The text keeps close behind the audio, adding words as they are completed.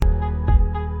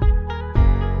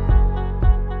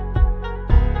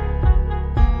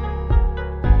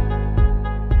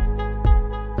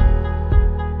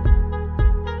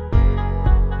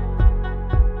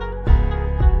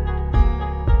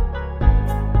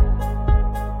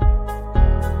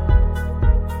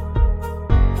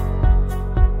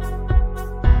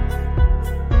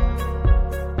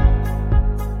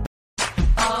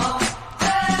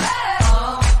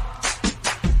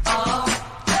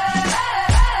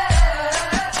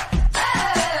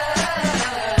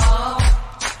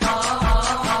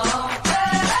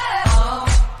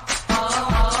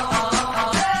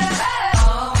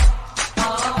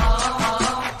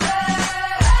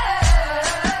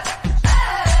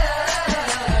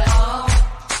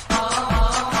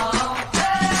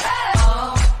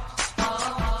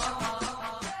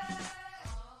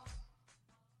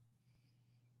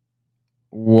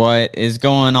What is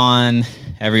going on,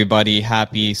 everybody?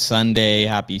 Happy Sunday.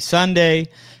 Happy Sunday.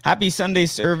 Happy Sunday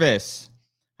service.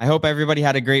 I hope everybody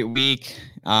had a great week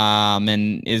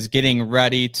and is getting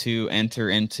ready to enter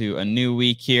into a new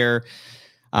week here.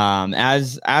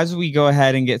 As we go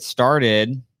ahead and get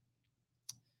started,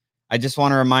 I just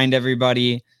want to remind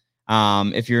everybody,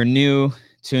 if you're new,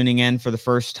 tuning in for the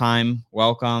first time,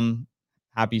 welcome.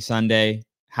 Happy Sunday.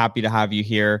 Happy to have you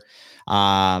here.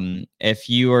 If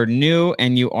you are new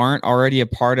and you aren't already a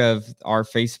part of our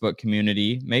Facebook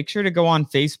community, make sure to go on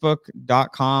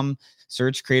facebook.com,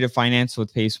 search Creative Finance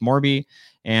with Pace Morby,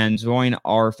 and join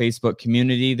our Facebook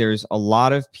community. There's a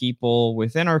lot of people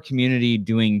within our community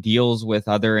doing deals with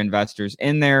other investors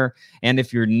in there. And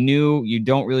if you're new, you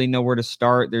don't really know where to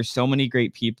start, there's so many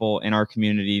great people in our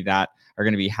community that are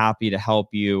going to be happy to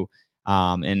help you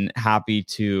and happy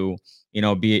to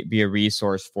be a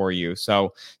resource for you.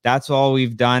 So that's all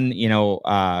we've done,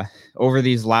 over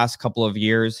these last couple of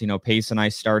years. Pace and I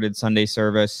started Sunday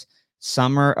service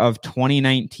summer of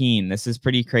 2019. This is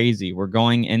pretty crazy. We're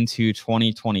going into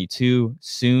 2022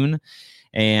 soon.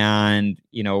 And,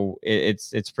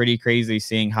 it's pretty crazy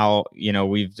seeing how,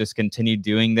 we've just continued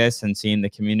doing this and seeing the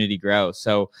community grow.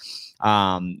 So,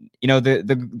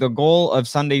 the goal of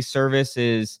Sunday service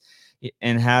is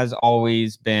and has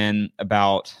always been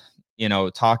about,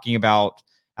 talking about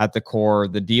at the core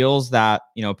the deals that,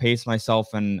 Pace,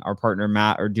 myself, and our partner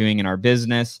Matt are doing in our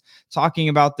business, talking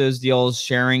about those deals,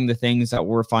 sharing the things that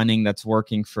we're finding that's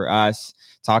working for us,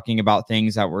 talking about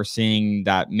things that we're seeing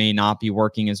that may not be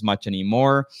working as much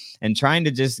anymore, and trying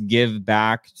to just give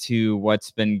back to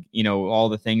what's been, all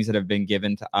the things that have been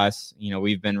given to us.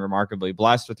 We've been remarkably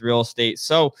blessed with real estate.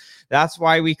 So that's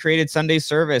why we created Sunday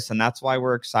service. And that's why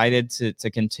we're excited to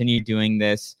continue doing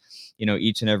this,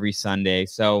 each and every Sunday.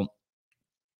 So,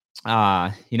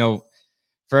 for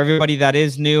everybody that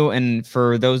is new, and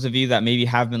for those of you that maybe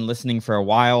have been listening for a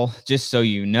while, just so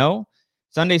you know,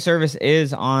 Sunday service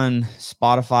is on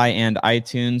Spotify and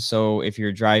iTunes. So if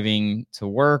you're driving to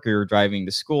work or you're driving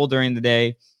to school during the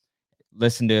day,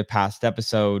 listen to a past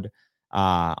episode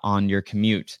on your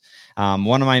commute.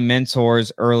 One of my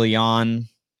mentors early on,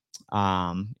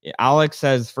 Alex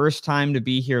says, first time to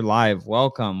be here live.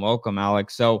 Welcome,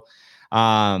 Alex. So,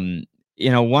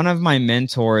 one of my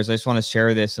mentors, I just want to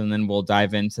share this and then we'll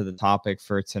dive into the topic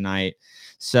for tonight.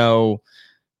 So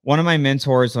one of my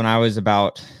mentors, when I was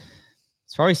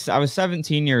I was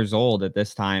 17 years old at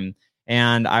this time.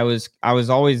 And I was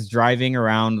always driving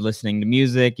around listening to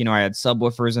music. I had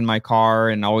subwoofers in my car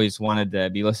and always wanted to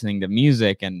be listening to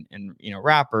music and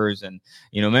rappers and,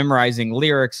 memorizing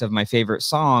lyrics of my favorite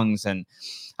songs. And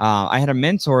I had a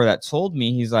mentor that told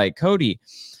me, he's like, Cody,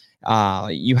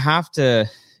 you have to,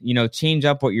 change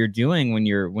up what you're doing when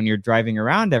you're driving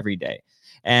around every day.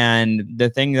 And the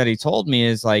thing that he told me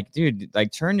is like, dude,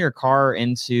 like turn your car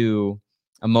into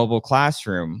a mobile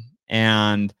classroom.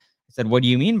 And I said, what do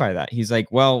you mean by that? He's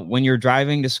like, well, when you're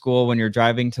driving to school, when you're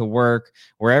driving to work,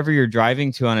 wherever you're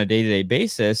driving to on a day-to-day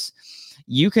basis,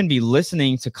 you can be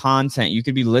listening to content. You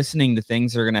could be listening to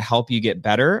things that are going to help you get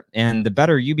better. And the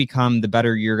better you become, the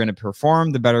better you're going to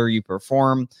perform. The better you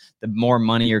perform, the more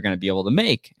money you're going to be able to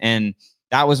make. And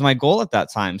that was my goal at that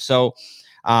time. So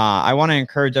I want to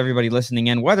encourage everybody listening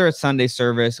in, whether it's Sunday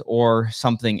service or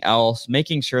something else,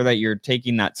 making sure that you're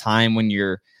taking that time when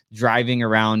you're driving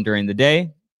around during the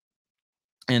day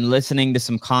and listening to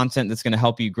some content that's going to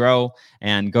help you grow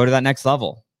and go to that next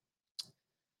level.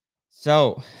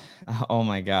 So, oh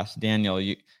my gosh, Daniel,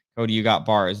 Cody, you got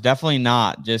bars. Definitely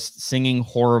not just singing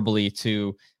horribly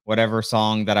to whatever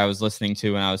song that I was listening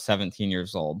to when I was 17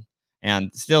 years old,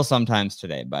 and still sometimes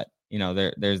today, but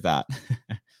there's that.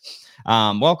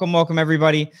 Welcome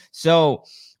everybody. So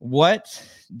what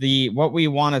we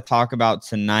want to talk about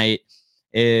tonight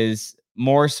is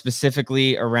more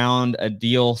specifically around a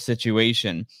deal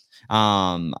situation.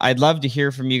 I'd love to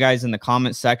hear from you guys in the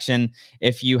comment section.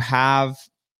 If you have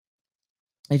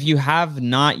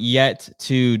not yet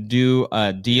to do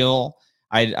a deal,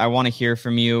 I want to hear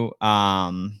from you.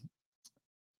 Let's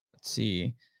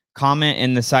see. Comment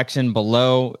in the section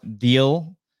below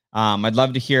deal. I'd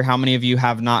love to hear how many of you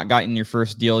have not gotten your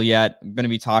first deal yet. I'm going to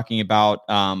be talking about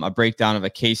a breakdown of a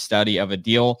case study of a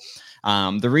deal.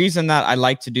 The reason that I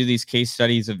like to do these case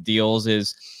studies of deals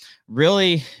is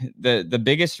really the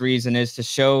biggest reason is to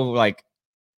show like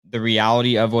the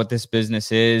reality of what this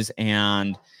business is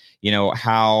and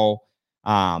how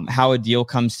a deal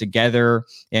comes together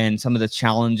and some of the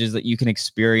challenges that you can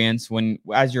experience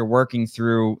as you're working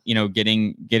through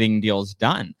getting deals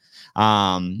done.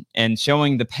 And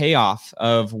showing the payoff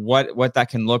of what that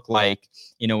can look like,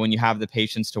 when you have the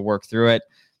patience to work through it.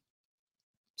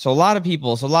 So a lot of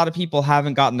people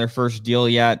haven't gotten their first deal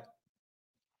yet.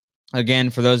 Again,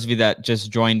 for those of you that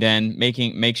just joined in,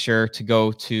 make sure to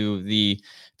go to the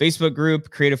Facebook group,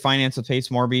 Creative Finance with Pace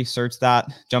Morby, search that,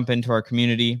 jump into our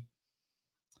community.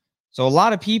 So a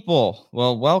lot of people,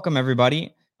 well, welcome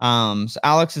everybody. So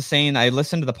Alex is saying, I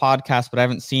listened to the podcast, but I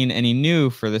haven't seen any new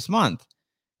for this month.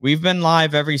 We've been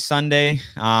live every Sunday.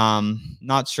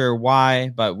 Not sure why,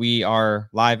 but we are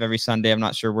live every Sunday. I'm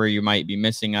not sure where you might be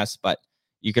missing us, but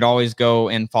you could always go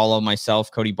and follow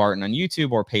myself, Cody Barton, on YouTube,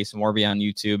 or Pace Morby on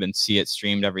YouTube and see it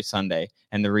streamed every Sunday,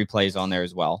 and the replays on there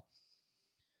as well.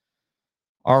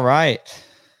 All right.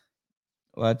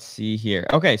 Let's see here.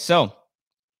 Okay, so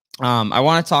I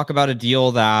want to talk about a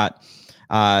deal that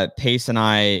Pace and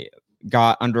I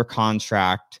got under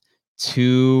contract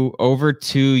over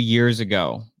 2 years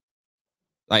ago.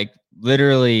 Like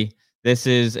literally, this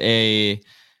is a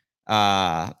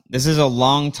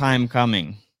long time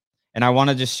coming. And I want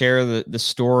to just share the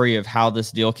story of how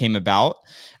this deal came about,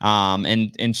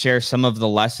 and share some of the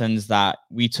lessons that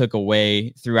we took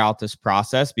away throughout this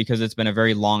process, because it's been a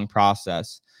very long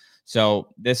process.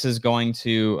 So this is going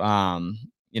to,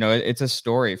 it's a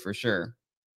story for sure.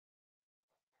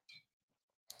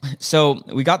 So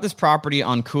we got this property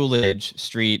on Coolidge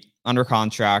Street under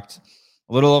contract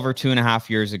a little over 2.5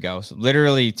 years ago. So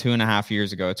literally 2.5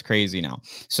 years ago. It's crazy now.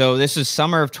 So this is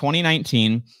summer of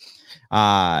 2019.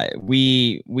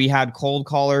 We had cold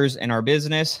callers in our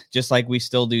business, just like we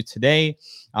still do today.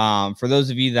 For those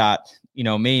of you that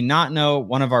may not know,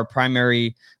 one of our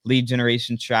primary lead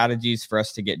generation strategies for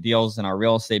us to get deals in our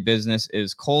real estate business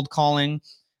is cold calling.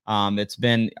 It's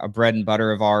been a bread and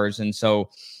butter of ours, and so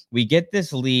we get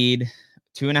this lead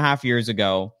 2.5 years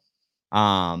ago.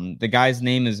 The guy's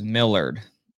name is Millard,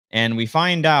 and we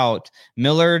find out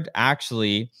Millard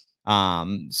actually,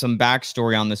 some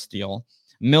backstory on this deal.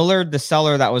 Millard, the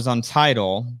seller that was on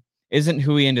title, isn't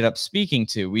who we ended up speaking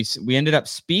to. We ended up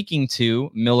speaking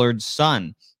to Millard's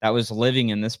son that was living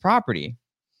in this property.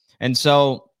 And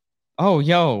so,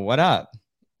 yo, what up?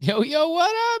 Yo,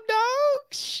 what up,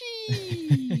 dog?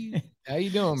 Sheesh. How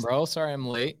you doing, bro? Sorry I'm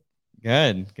late.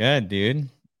 Good, dude.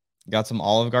 Got some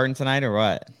Olive Garden tonight or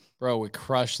what? Bro, we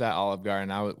crushed that Olive Garden.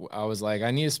 I was like,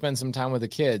 I need to spend some time with the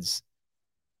kids.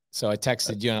 So I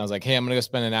texted you and I was like, hey, I'm going to go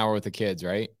spend an hour with the kids,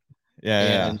 right?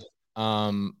 Yeah.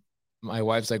 My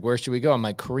wife's like, where should we go? I'm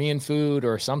like, Korean food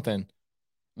or something.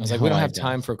 I was like, we don't have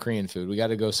time for Korean food. We got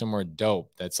to go somewhere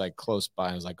dope that's like close by.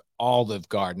 I was like, Olive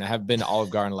Garden. I have been to Olive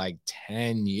Garden like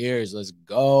 10 years. Let's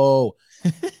go.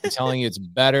 I'm telling you, it's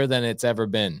better than it's ever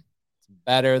been. It's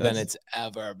better than it's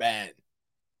ever been.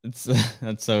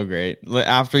 That's so great.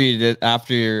 After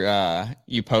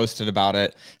you posted about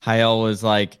it, Hayel was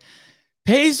like,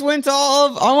 Pace went to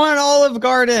I want Olive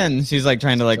Garden. She's like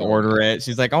trying to like order it.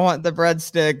 She's like, I want the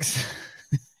breadsticks.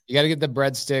 You got to get the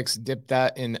breadsticks, dip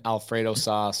that in Alfredo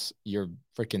sauce. You're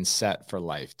freaking set for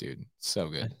life, dude. So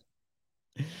good.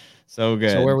 So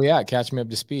good. So where we at? Catch me up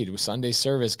to speed with Sunday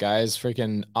service, guys.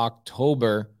 Freaking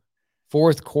October,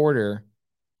 4th quarter.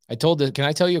 Can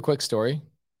I tell you a quick story?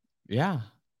 Yeah.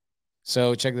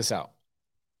 So check this out.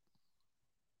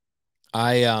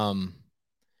 I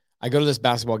go to this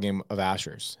basketball game of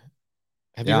Asher's.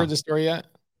 Have you heard this story yet?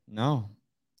 No.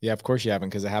 Yeah, of course you haven't,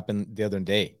 because it happened the other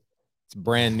day. It's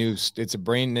brand new. It's a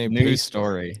brand new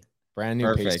story. Brand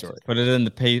new Pace story. Put it in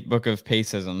the book of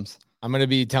Paceisms. I'm going to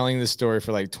be telling this story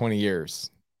for like 20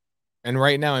 years. And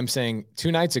right now I'm saying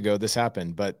 2 nights ago this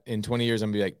happened, but in 20 years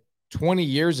I'm going to be like 20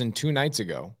 years and 2 nights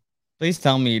ago. Please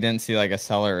tell me you didn't see like a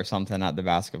seller or something at the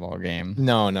basketball game.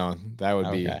 No, that would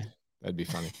that'd be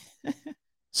funny.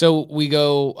 So we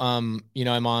go, I'm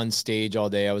on stage all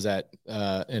day. I was at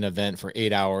an event for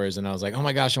 8 hours and I was like, oh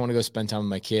my gosh, I want to go spend time with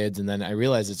my kids. And then I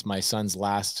realized it's my son's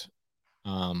last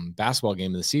basketball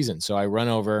game of the season. So I run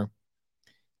over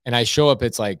and I show up.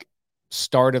 It's like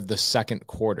start of the 2nd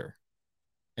quarter.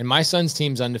 And my son's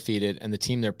team's undefeated and the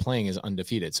team they're playing is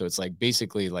undefeated. So it's like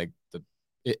basically like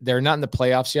they're not in the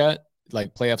playoffs yet.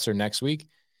 Like playoffs are next week,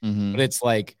 but it's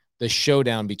like the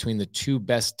showdown between the 2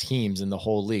 best teams in the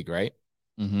whole league, right?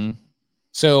 Mm-hmm.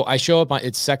 So I show up on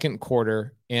its 2nd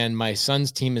quarter and my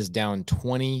son's team is down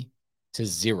 20-0.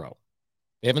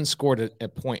 They haven't scored a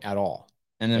point at all.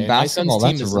 And then basketball,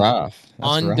 that's rough.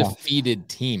 Undefeated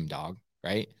team, dog,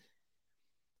 right?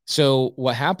 So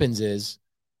what happens is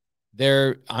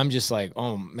I'm just like,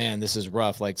 oh man, this is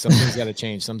rough. Like something's got to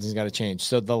change. Something's got to change.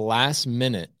 So the last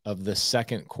minute of the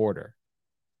 2nd quarter,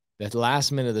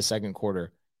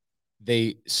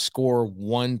 they score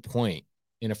 1 point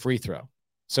in a free throw.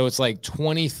 So it's like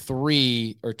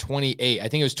 23 or 28. I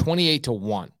think it was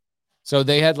 28-1. So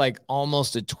they had like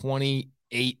almost a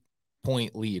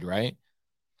 28-point lead, right?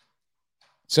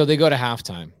 So they go to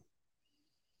halftime.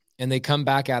 And they come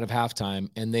back out of halftime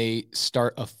and they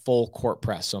start a full court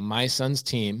press. So my son's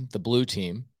team, the blue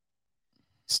team,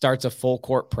 starts a full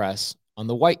court press on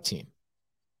the white team.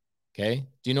 Okay.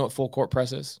 Do you know what full court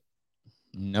press is?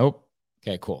 Nope.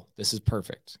 Okay, cool. This is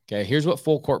perfect. Okay. Here's what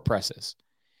full court press is.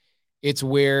 It's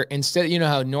where instead, you know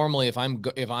how normally if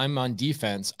I'm on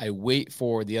defense, I wait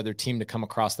for the other team to come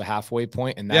across the halfway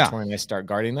point and that's when I start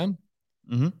guarding them.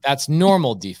 Mm-hmm. That's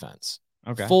normal defense.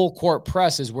 Okay. Full court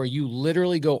press is where you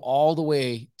literally go all the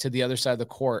way to the other side of the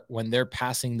court when they're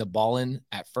passing the ball in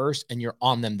at first and you're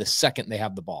on them the second they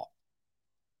have the ball.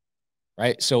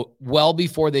 Right? So well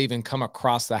before they even come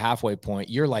across the halfway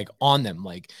point, you're like on them.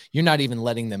 Like you're not even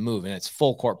letting them move and it's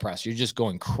full court press. You're just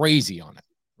going crazy on it.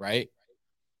 Right?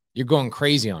 You're going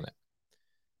crazy on it.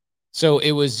 So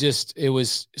it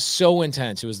was so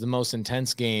intense. It was the most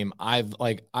intense game. I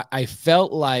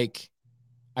felt like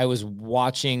I was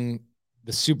watching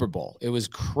the Super Bowl. It was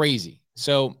crazy.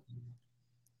 So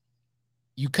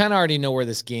you kind of already know where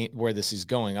this is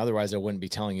going. Otherwise I wouldn't be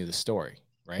telling you the story.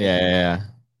 Right. Yeah.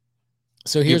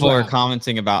 So here's people are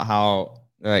commenting about how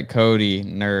like Cody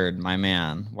nerd, my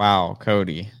man. Wow.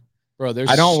 Cody, bro.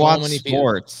 I don't watch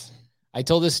sports. I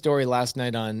told this story last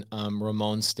night on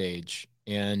Ramon's stage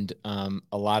and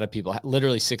a lot of people,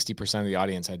 literally 60% of the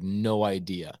audience had no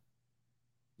idea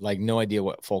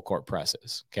what full court press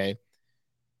is. Okay.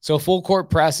 So full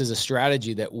court press is a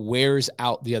strategy that wears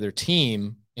out the other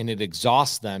team and it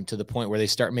exhausts them to the point where they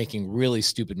start making really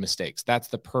stupid mistakes. That's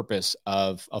the purpose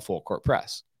of a full court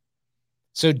press.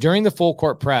 So during the full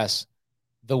court press,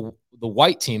 the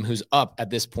white team who's up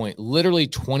at this point, literally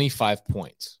 25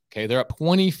 points. Okay. They're up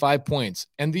 25 points.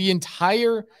 And the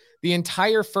entire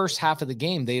first half of the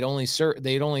game, they'd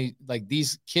only like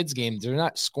these kids games, they're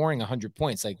not scoring 100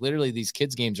 points. Like literally these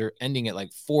kids games are ending at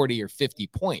like 40 or 50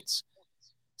 points.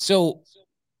 So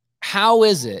how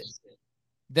is it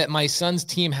that my son's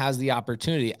team has the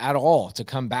opportunity at all to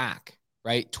come back,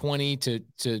 right? 20 to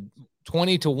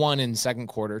 1 in second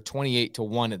quarter,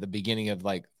 28-1 at the beginning of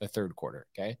like the third quarter.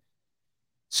 Okay.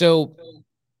 So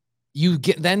you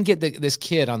get this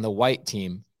kid on the white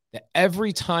team that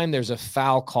every time there's a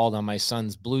foul called on my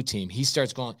son's blue team, he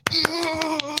starts going,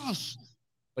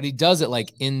 but he does it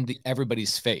like in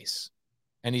everybody's face.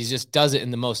 And he just does it in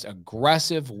the most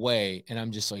aggressive way. And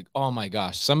I'm just like, oh my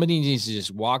gosh, somebody needs to just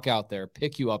walk out there,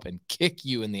 pick you up and kick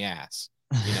you in the ass,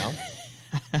 you know?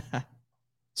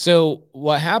 So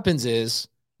what happens is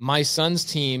my son's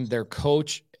team, their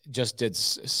coach just did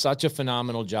such a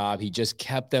phenomenal job. He just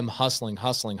kept them hustling,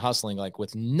 like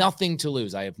with nothing to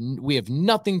lose. We have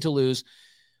nothing to lose.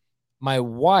 My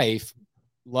wife,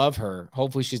 love her.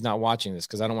 Hopefully she's not watching this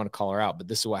because I don't want to call her out, but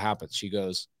this is what happens. She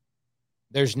goes,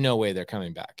 there's no way they're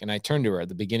coming back. And I turned to her at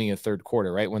the beginning of third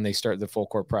quarter, right when they start the full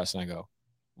court press. And I go,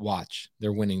 watch,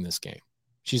 they're winning this game.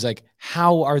 She's like,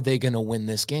 how are they going to win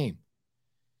this game?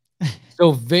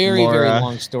 So very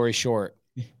long story short,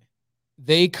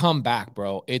 they come back,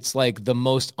 bro. It's like the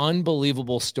most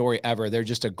unbelievable story ever. They're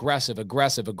just aggressive.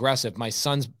 My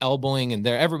son's elbowing and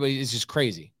everybody is just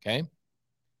crazy. Okay.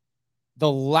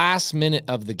 The last minute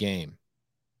of the game,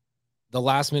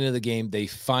 they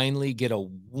finally get a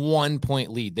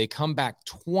 1-point lead. They come back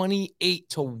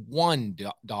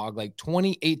 28-1, dog, like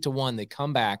 28-1. They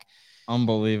come back.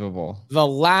 Unbelievable. The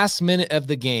last minute of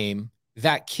the game,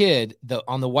 that kid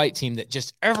on the white team that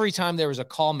just every time there was a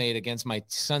call made against my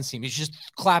son's team, he's just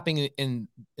clapping in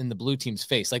the blue team's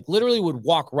face. Like literally would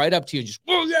walk right up to you and just,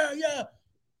 oh yeah.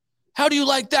 How do you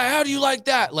like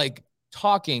that? Like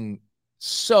talking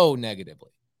so negatively.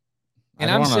 And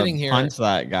I'm sitting here. Punch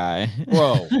that guy.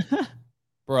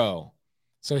 Bro.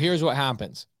 So here's what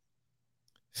happens.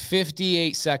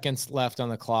 58 seconds left on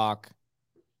the clock.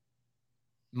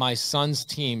 My son's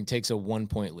team takes a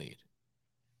 1-point lead.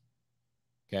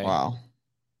 Okay. Wow.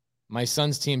 My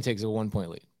son's team takes a 1-point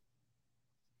lead.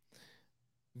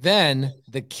 Then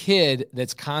the kid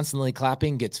that's constantly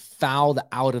clapping gets fouled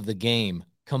out of the game,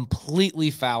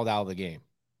 completely fouled out of the game.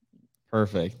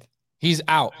 Perfect. He's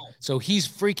out. So he's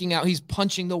freaking out. He's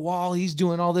punching the wall. He's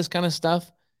doing all this kind of stuff.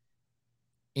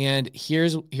 And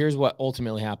here's what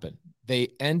ultimately happened.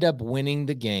 They end up winning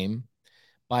the game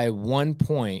by 1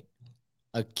 point.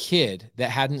 A kid that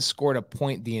hadn't scored a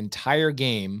point the entire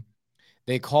game,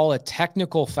 they call a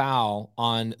technical foul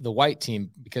on the white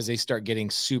team because they start getting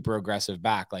super aggressive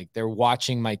back. Like they're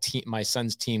watching my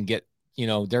son's team get,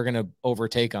 they're going to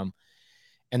overtake them.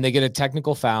 And they get a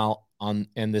technical foul and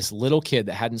this little kid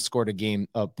that hadn't scored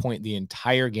a point the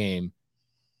entire game,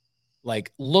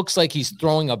 like looks like he's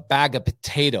throwing a bag of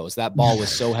potatoes. That ball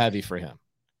was so heavy for him.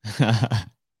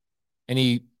 And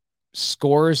he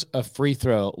scores a free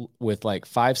throw with like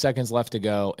 5 seconds left to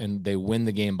go, and they win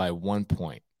the game by 1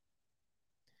 point.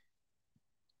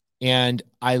 And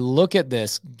I look at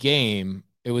this game.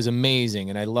 It was amazing,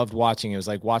 and I loved watching. It was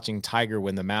like watching Tiger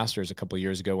win the Masters a couple of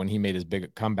years ago when he made his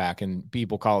big comeback, and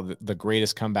people call it the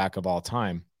greatest comeback of all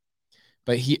time.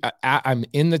 But I'm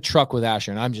in the truck with Asher,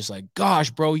 and I'm just like,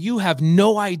 gosh, bro, you have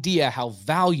no idea how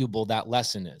valuable that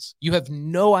lesson is. You have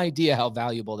no idea how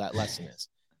valuable that lesson is.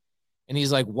 And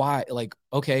he's like, why? Like,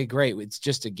 okay, great. It's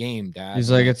just a game, Dad.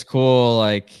 He's like, it's cool.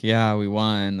 Like, yeah, we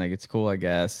won. Like, it's cool, I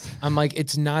guess. I'm like,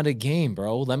 it's not a game,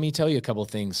 bro. Let me tell you a couple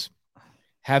of things.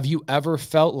 Have you ever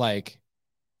felt like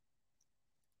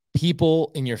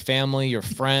people in your family, your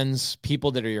friends,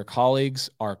 people that are your colleagues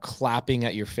are clapping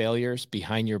at your failures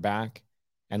behind your back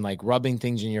and like rubbing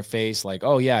things in your face? Like,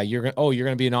 oh yeah, you're going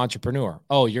to be an entrepreneur.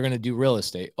 Oh, you're going to do real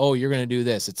estate. Oh, you're going to do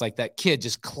this. It's like that kid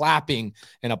just clapping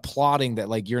and applauding that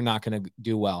like you're not going to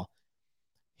do well.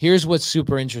 Here's what's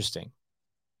super interesting.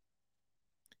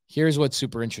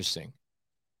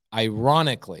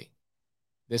 Ironically,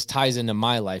 this ties into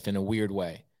my life in a weird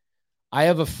way. I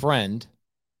have a friend.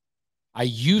 I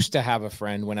used to have a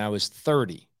friend when I was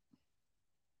 30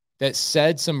 that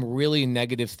said some really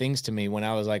negative things to me when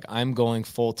I was like, I'm going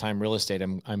full-time real estate.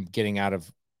 I'm getting out of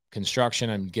construction.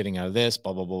 I'm getting out of this,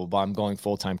 blah, blah, blah, blah, blah. I'm going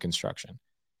full-time construction.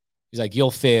 He's like,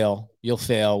 you'll fail. You'll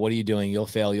fail. What are you doing? You'll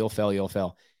fail. You'll fail. You'll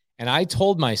fail. And I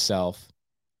told myself,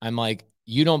 I'm like,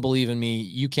 you don't believe in me.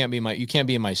 You can't be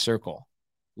in my circle.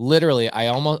 Literally,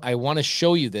 I want to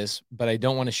show you this, but I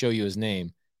don't want to show you his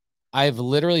name. I've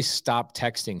literally stopped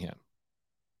texting him.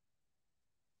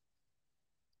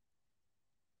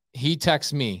 He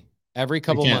texts me every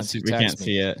couple months. We can't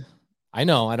see it. I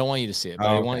know. I don't want you to see it, but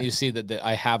I want you to see that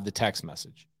I have the text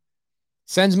message.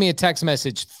 Sends me a text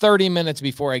message 30 minutes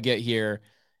before I get here.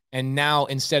 And now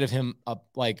instead of him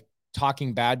like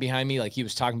talking bad behind me, like he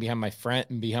was talking behind my friend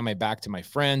and behind my back to my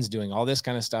friends, doing all this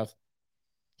kind of stuff.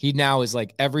 He now is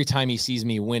like, every time he sees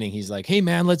me winning, he's like, hey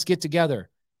man, let's get together.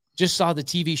 Just saw the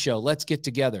TV show. Let's get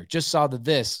together. Just saw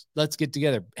this. Let's get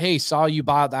together. Hey, saw you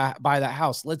buy that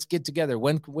house. Let's get together.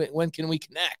 When can we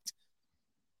connect?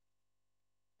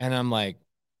 And I'm like,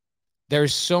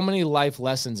 there's so many life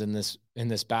lessons in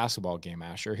this basketball game,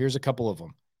 Asher. Here's a couple of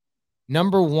them.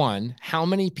 Number one, how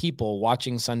many people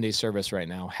watching Sunday service right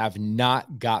now have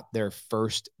not got their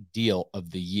first deal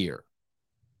of the year?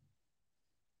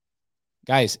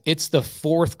 Guys, it's the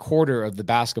fourth quarter of the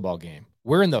basketball game.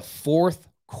 We're in the fourth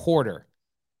quarter.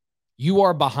 You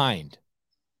are behind.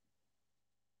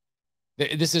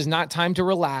 This is not time to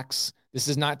relax. This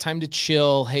is not time to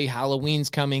chill. Hey,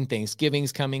 Halloween's coming,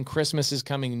 Thanksgiving's coming, Christmas is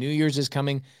coming, New Year's is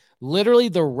coming. Literally,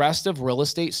 the rest of real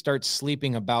estate starts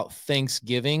sleeping about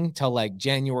Thanksgiving till like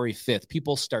January 5th.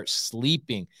 People start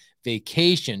sleeping,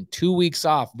 vacation, 2 weeks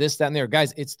off, this, that, and there.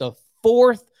 Guys, it's the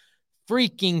fourth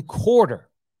freaking quarter.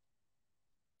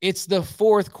 It's the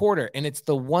fourth quarter, and it's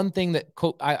the one thing that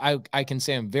I can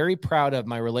say I'm very proud of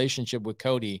my relationship with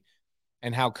Cody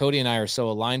and how Cody and I are so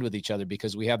aligned with each other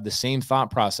because we have the same thought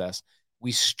process.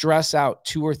 We stress out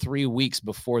 2 or 3 weeks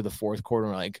before the fourth quarter.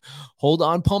 We're like, hold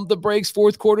on, pump the brakes,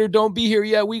 fourth quarter, don't be here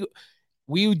yet.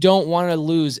 We don't want to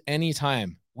lose any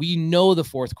time. We know the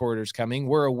fourth quarter is coming.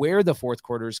 We're aware the fourth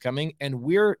quarter is coming, and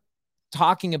we're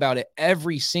talking about it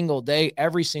every single day,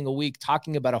 every single week,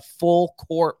 talking about a full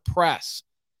court press.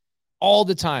 All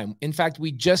the time. In fact,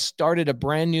 we just started a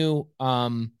brand new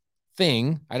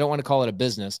thing. I don't want to call it a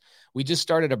business. We just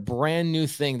started a brand new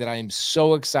thing that I am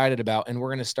so excited about. And we're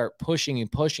going to start pushing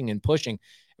and pushing and pushing.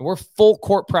 And we're full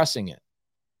court pressing it.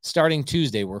 Starting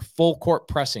Tuesday, we're full court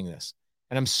pressing this.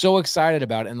 And I'm so excited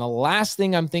about it. And the last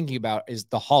thing I'm thinking about is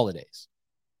the holidays,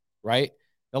 right?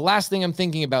 The last thing I'm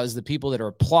thinking about is the people that are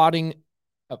applauding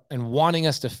and wanting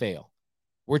us to fail.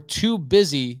 We're too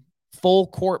busy full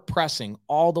court pressing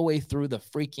all the way through the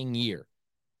freaking year.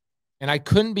 And I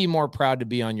couldn't be more proud to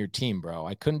be on your team, bro.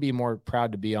 I couldn't be more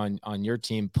proud to be on your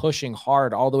team, pushing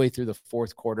hard all the way through the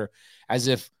fourth quarter, as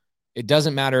if it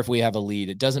doesn't matter if we have a lead.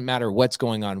 It doesn't matter what's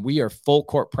going on. We are full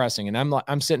court pressing. And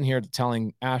I'm sitting here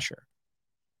telling Asher,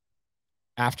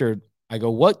 after I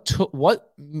go,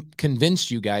 what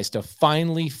convinced you guys to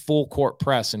finally full court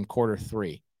press in quarter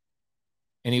 3?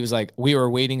 And he was like, we were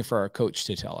waiting for our coach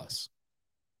to tell us.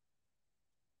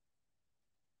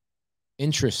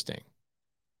 Interesting.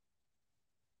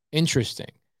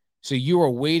 So you were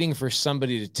waiting for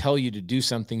somebody to tell you to do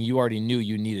something you already knew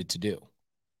you needed to do.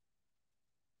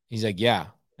 He's like, yeah.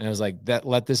 And I was like,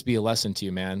 let this be a lesson to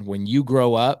you, man. When you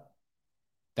grow up,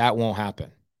 that won't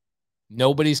happen.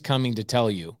 Nobody's coming to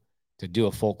tell you to do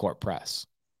a full court press.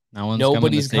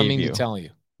 Nobody's coming to tell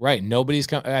you. Right. Nobody's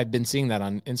coming. I've been seeing that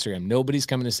on Instagram. Nobody's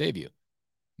coming to save you.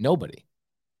 Nobody.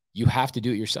 You have to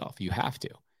do it yourself. You have to.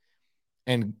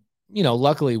 And, you know,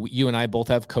 luckily you and I both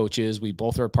have coaches. We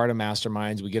both are a part of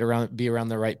masterminds. We be around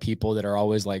the right people that are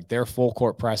always like, they're full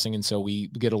court pressing. And so we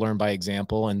get to learn by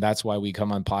example. And that's why we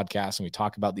come on podcasts and we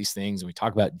talk about these things and we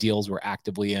talk about deals we're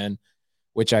actively in,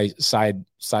 which I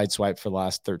sideswiped for the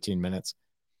last 13 minutes.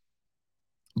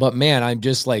 But man, I'm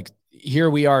just like, here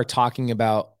we are talking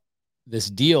about this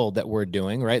deal that we're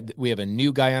doing, right? We have a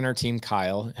new guy on our team,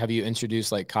 Kyle. Have you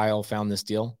introduced like Kyle found this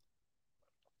deal?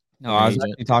 No, I was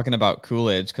actually talking about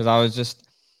Coolidge because I was just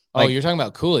like, you're talking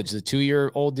about Coolidge, the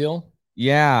 2-year-old deal?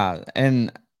 Yeah.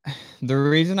 And the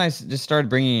reason I just started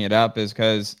bringing it up is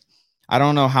because I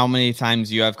don't know how many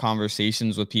times you have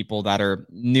conversations with people that are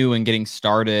new and getting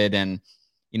started and,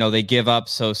 you know, they give up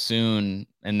so soon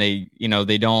and they, you know,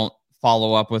 they don't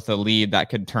follow up with a lead that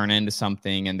could turn into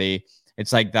something. And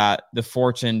it's like that, the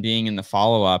fortune being in the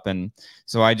follow-up. And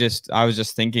so I was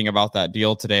just thinking about that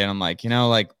deal today and I'm like, you know,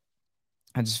 like,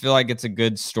 I just feel like it's a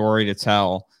good story to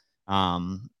tell,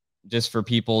 just for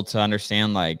people to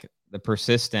understand like the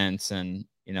persistence and,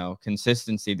 you know,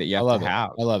 consistency that you have to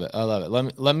have. I love it. I love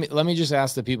it. Let me just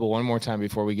ask the people one more time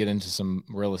before we get into some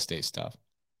real estate stuff.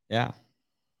 Yeah.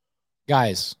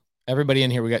 Guys, everybody in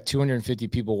here, we got 250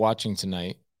 people watching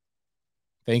tonight.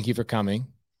 Thank you for coming.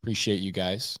 Appreciate you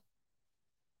guys.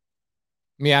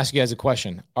 Let me ask you guys a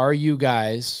question. Are you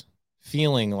guys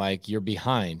feeling like you're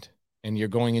behind and you're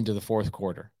going into the fourth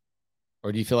quarter?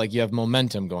 Or do you feel like you have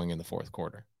momentum going in the fourth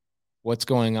quarter? What's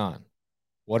going on?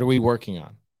 What are we working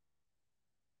on?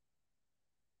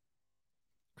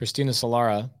 Christina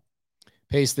Solara,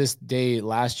 Pace, this day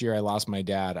last year, I lost my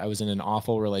dad. I was in an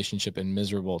awful relationship and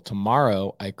miserable.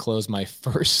 Tomorrow, I close my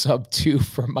first sub-2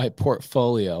 for my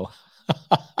portfolio.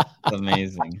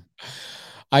 Amazing.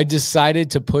 I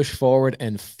decided to push forward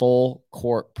and full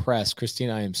court press.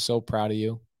 Christina, I am so proud of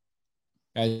you.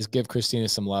 Guys, give Christina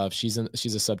some love. She's a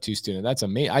sub-2 student. That's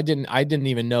amazing. I didn't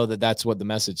even know that that's what the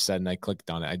message said, and I clicked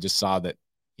on it. I just saw that,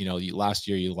 you know, last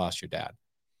year you lost your dad.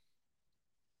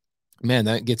 Man,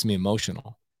 that gets me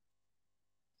emotional.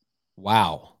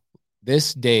 Wow.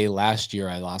 This day last year,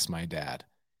 I lost my dad.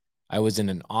 I was in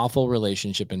an awful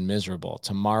relationship and miserable.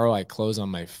 Tomorrow, I close on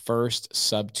my first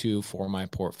sub-2 for my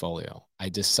portfolio. I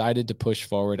decided to push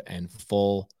forward and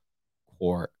full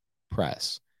court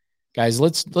press. Guys,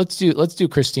 let's do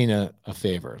Christina a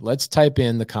favor. Let's type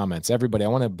in the comments. Everybody, I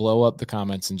want to blow up the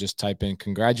comments and just type in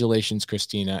congratulations,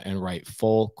 Christina, and write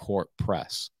full court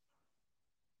press.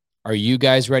 Are you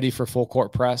guys ready for full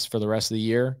court press for the rest of the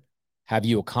year? Have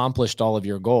you accomplished all of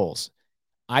your goals?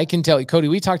 I can tell you, Cody,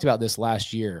 we talked about this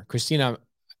last year. Christina,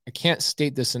 I can't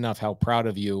state this enough how proud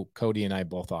of you Cody and I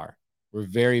both are. We're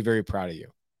very, very proud of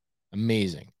you.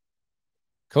 Amazing.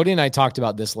 Cody and I talked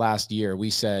about this last year. We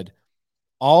said,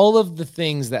 all of the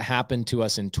things that happened to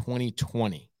us in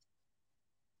 2020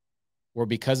 were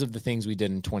because of the things we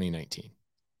did in 2019.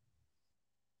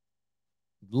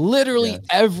 Literally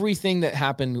everything that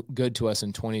happened good to us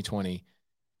in 2020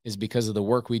 is because of the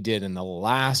work we did in the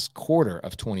last quarter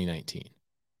of 2019.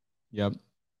 Yep.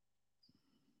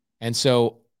 And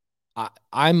so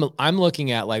I'm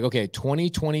looking at like, okay,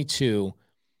 2022,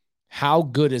 how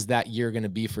good is that year going to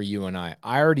be for you and I?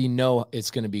 I already know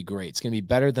it's going to be great. It's going to be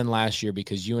better than last year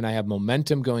because you and I have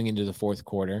momentum going into the fourth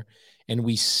quarter, and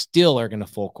we still are going to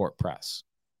full court press.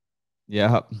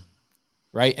 Yeah.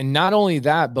 Right. And not only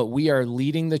that, but we are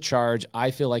leading the charge,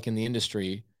 I feel like, in the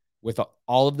industry with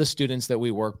all of the students that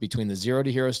we work between the 0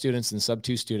 to hero students and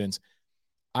sub-2 students.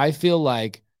 I feel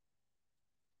like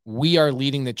we are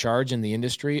leading the charge in the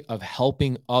industry of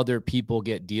helping other people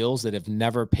get deals that have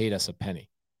never paid us a penny.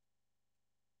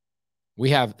 We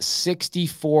have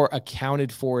 64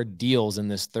 accounted for deals in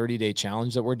this 30-day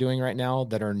challenge that we're doing right now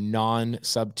that are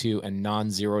non-sub-2 and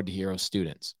non-0 to hero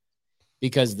students,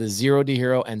 because the 0 to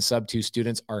hero and sub-2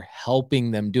 students are helping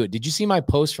them do it. Did you see my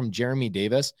post from Jeremy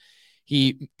Davis?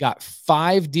 He got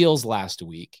 5 deals last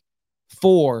week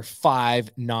for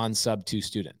 5 non-sub-2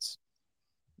 students.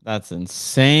 That's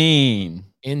insane.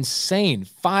 Insane.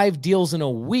 5 deals in a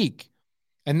week.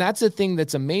 And that's the thing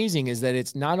that's amazing, is that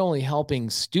it's not only helping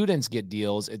students get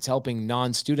deals, it's helping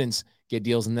non-students get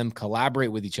deals and them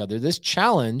collaborate with each other. This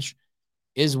challenge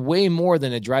is way more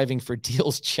than a driving for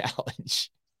deals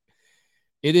challenge.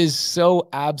 It is so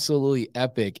absolutely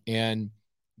epic. And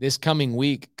this coming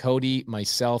week, Cody,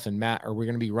 myself, and Matt we're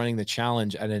going to be running the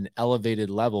challenge at an elevated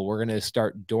level. We're going to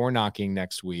start door knocking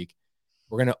next week.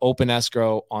 We're going to open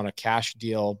escrow on a cash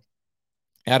deal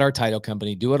at our title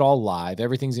company, do it all live.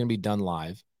 Everything's going to be done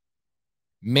live.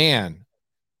 Man,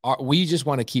 we just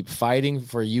want to keep fighting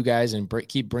for you guys and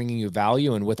keep bringing you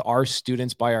value. And with our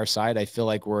students by our side, I feel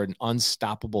like we're an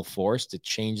unstoppable force to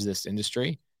change this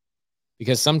industry,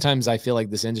 because sometimes I feel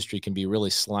like this industry can be really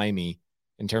slimy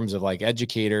in terms of like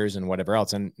educators and whatever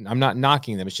else. And I'm not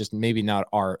knocking them. It's just maybe not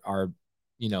our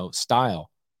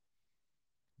style.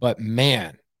 But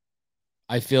man,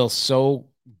 I feel so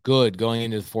good going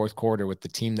into the fourth quarter with the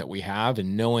team that we have,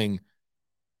 and knowing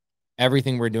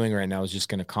everything we're doing right now is just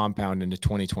going to compound into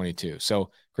 2022. So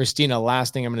Christina,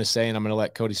 last thing I'm going to say, and I'm going to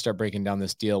let Cody start breaking down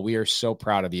this deal. We are so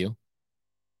proud of you.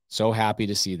 So happy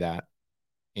to see that.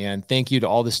 And thank you to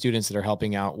all the students that are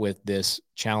helping out with this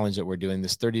challenge that we're doing.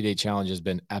 This 30-day challenge has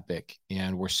been epic,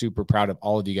 and we're super proud of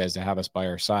all of you guys to have us by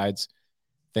our sides.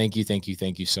 Thank you. Thank you.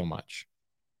 Thank you so much.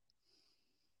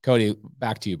 Cody,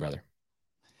 back to you, brother.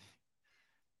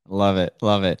 Love it.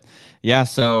 Love it. Yeah.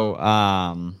 So,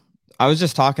 I was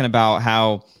just talking about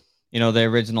how, the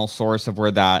original source of where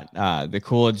that, the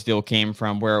Coolidge deal came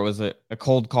from, where it was a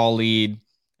cold call lead.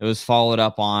 It was followed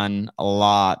up on a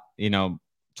lot,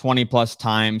 20 plus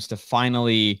times to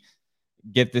finally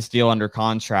get this deal under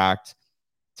contract.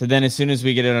 So then as soon as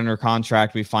we get it under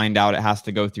contract, we find out it has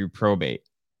to go through probate.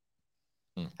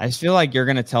 I just feel like you're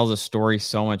going to tell the story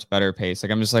so much better, Pace.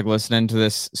 Like, I'm just like listening to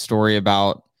this story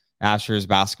about Asher's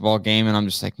basketball game, and I'm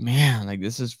just like, man, like,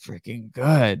 this is freaking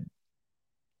good.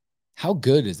 How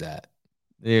good is that?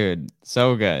 Dude,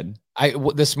 so good.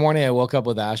 This morning I woke up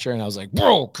with Asher and I was like,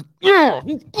 bro,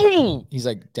 he's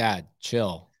like, Dad,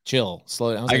 chill,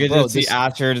 slow down. I could just see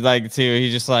Asher like too.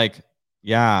 He's just like,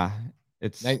 yeah,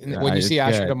 it's when you see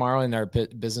Asher tomorrow in our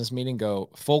business meeting,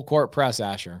 go full court press,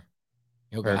 Asher.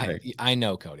 He'll go, I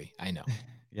know, Cody. I know.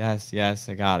 Yes,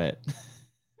 I got it.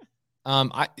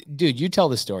 Dude, you tell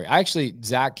the story.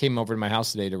 Zach came over to my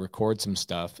house today to record some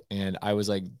stuff, and I was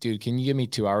like, dude, can you give me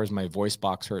 2 hours? My voice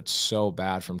box hurts so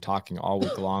bad from talking all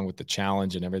week long with the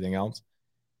challenge and everything else.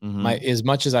 Mm-hmm. As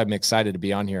much as I'm excited to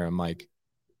be on here, I'm like,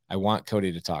 I want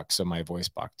Cody to talk, so my voice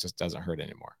box just doesn't hurt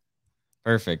anymore.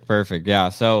 Perfect. Yeah.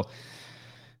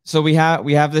 So we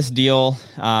have this deal,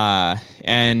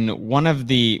 and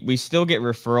we still get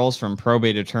referrals from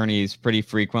probate attorneys pretty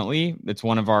frequently. It's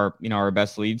one of our, our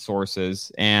best lead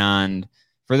sources. And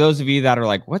for those of you that are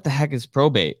like, what the heck is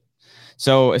probate?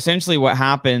 So essentially what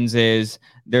happens is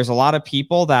there's a lot of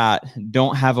people that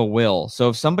don't have a will. So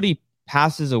if somebody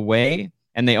passes away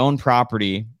and they own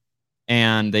property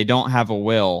and they don't have a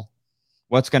will,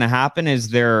 what's going to happen is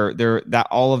that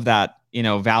all of that,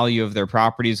 value of their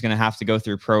property is going to have to go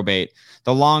through probate.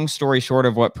 The long story short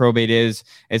of what probate is,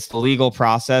 it's the legal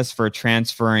process for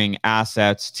transferring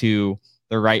assets to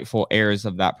the rightful heirs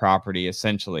of that property,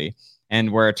 essentially, and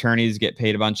where attorneys get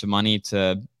paid a bunch of money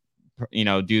to,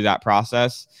 do that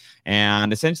process.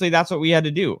 And essentially that's what we had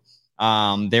to do.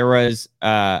 There was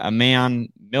a man,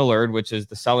 Millard, which is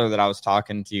the seller that I was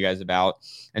talking to you guys about.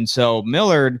 And so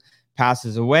Millard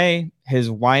passes away.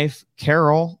 His wife,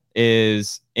 Carol,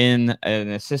 is in an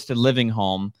assisted living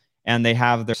home, and they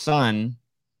have their son,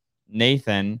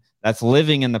 Nathan, that's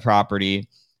living in the property,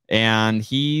 and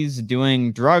he's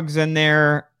doing drugs in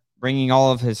there, bringing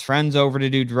all of his friends over to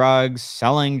do drugs,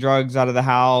 selling drugs out of the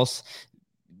house,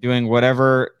 doing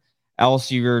whatever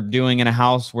else you're doing in a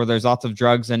house where there's lots of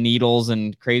drugs and needles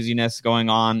and craziness going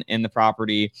on in the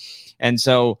property. And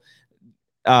so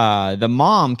the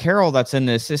mom, Carol, that's in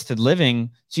the assisted living,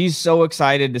 she's so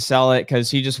excited to sell it because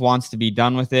she just wants to be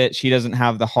done with it. She doesn't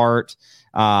have the heart.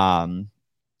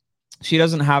 She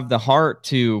doesn't have the heart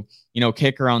to,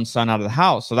 kick her own son out of the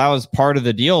house. So that was part of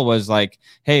the deal, was like,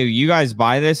 hey, you guys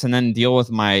buy this and then deal with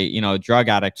my, drug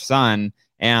addict son,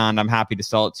 and I'm happy to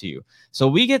sell it to you. So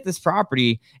we get this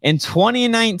property in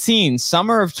 2019,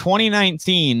 summer of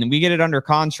 2019, we get it under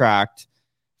contract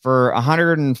for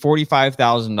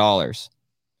 $145,000.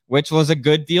 which was a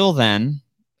good deal then.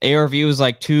 ARV was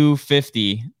like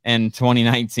 $250 in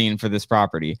 2019 for this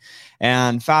property.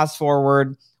 And fast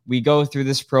forward, we go through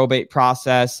this probate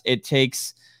process. It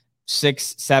takes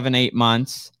 6, 7, 8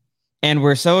 months. And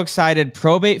we're so excited.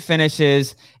 Probate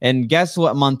finishes. And guess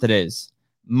what month it is?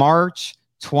 March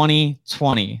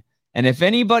 2020. And if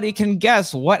anybody can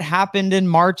guess what happened in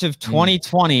March of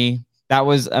 2020, that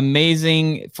was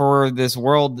amazing for this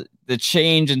world, the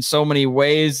change in so many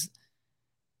ways.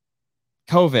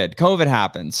 COVID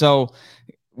happened. So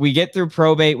we get through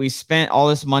probate. We spent all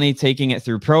this money taking it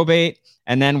through probate.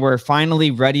 And then we're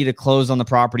finally ready to close on the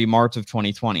property March of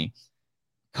 2020.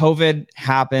 COVID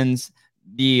happens.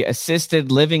 The assisted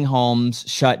living homes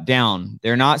shut down.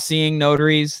 They're not seeing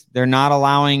notaries. They're not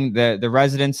allowing the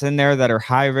residents in there that are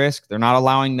high risk. They're not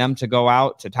allowing them to go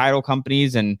out to title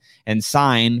companies and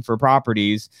sign for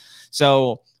properties.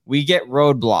 So we get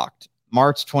roadblocked.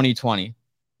 March 2020.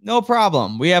 No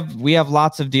problem. We have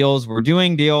lots of deals. We're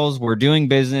doing deals. We're doing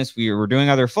business. We're doing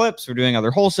other flips. We're doing other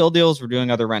wholesale deals. We're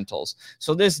doing other rentals.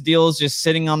 So this deal is just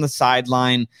sitting on the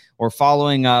sideline. We're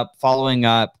following up.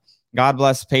 God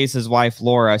bless Pace's wife,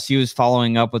 Laura. She was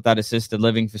following up with that assisted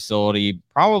living facility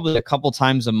probably a couple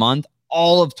times a month,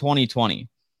 all of 2020.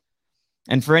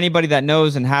 And for anybody that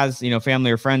knows and has,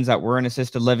 family or friends that were in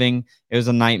assisted living, it was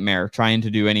a nightmare trying to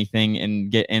do anything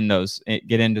and get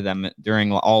into them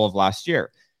during all of last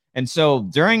year. And so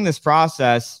during this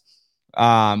process,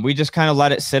 we just kind of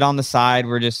let it sit on the side.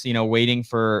 We're just, waiting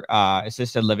for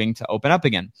assisted living to open up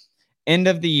again. End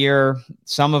of the year,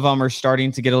 some of them are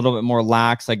starting to get a little bit more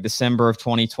lax, like December of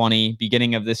 2020,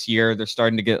 beginning of this year, they're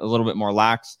starting to get a little bit more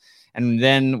lax. And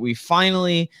then we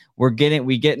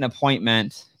get an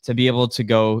appointment to be able to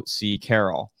go see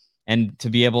Carol and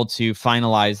to be able to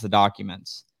finalize the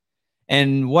documents.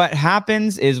 And what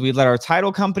happens is we let our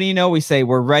title company know. We say,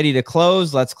 we're ready to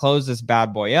close. Let's close this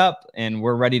bad boy up. And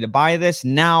we're ready to buy this.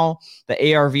 Now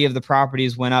the ARV of the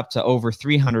properties went up to over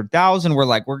 300,000. We're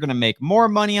like, we're going to make more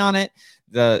money on it.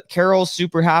 The Carol's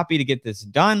super happy to get this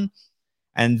done.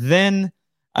 And then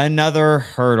another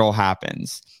hurdle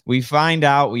happens. We find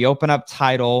out, we open up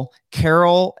title.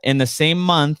 Carol, in the same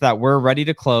month that we're ready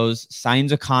to close,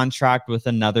 signs a contract with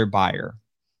another buyer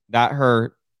that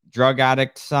her drug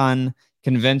addict son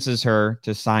convinces her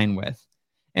to sign with.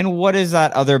 And what does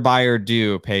that other buyer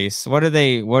do, Pace? What do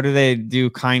they do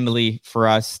kindly for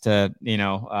us to,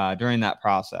 during that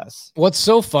process? What's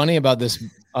so funny about this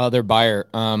other buyer,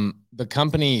 the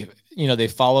company, they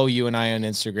follow you and I on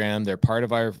Instagram. They're part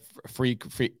of our free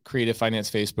Creative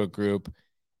Finance Facebook group.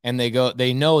 And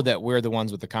they know that we're the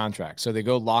ones with the contract. So they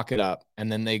go lock it up. And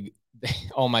then they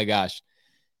oh my gosh,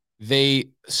 they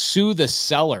sue the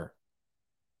seller.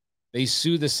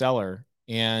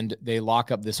 And they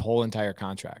lock up this whole entire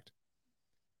contract.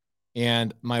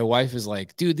 And my wife is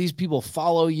like, dude, these people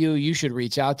follow you. You should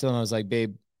reach out to them. I was like,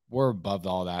 babe, we're above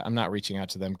all that. I'm not reaching out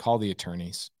to them. Call the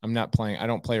attorneys. I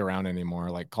don't play around anymore.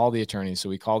 Like, call the attorneys. So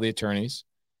we call the attorneys.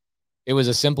 It was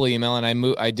a simple email,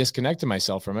 and I disconnected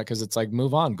myself from it because it's like,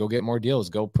 move on, go get more deals,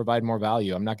 go provide more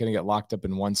value. I'm not going to get locked up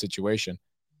in one situation.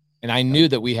 And I knew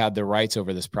that we had the rights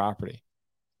over this property.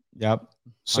 Yep. 100%.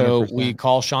 So we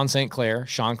call Sean St. Clair.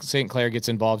 Sean St. Clair gets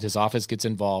involved. His office gets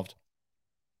involved.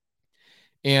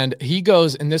 And he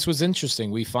goes, and this was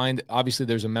interesting. We find, obviously,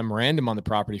 there's a memorandum on the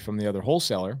property from the other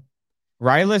wholesaler.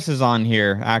 Rylas is on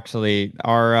here, actually.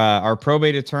 Our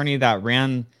probate attorney that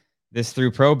ran this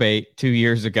through probate 2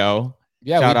 years ago.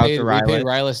 Yeah, we paid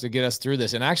Rylas to get us through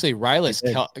this. And actually, Rylas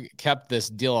kept this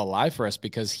deal alive for us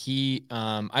because he,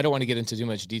 I don't want to get into too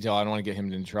much detail. I don't want to get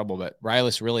him into trouble, but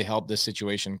Rylas really helped this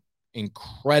situation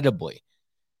incredibly.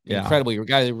 Yeah. Incredibly. We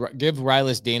got to give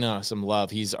Rylas Dana some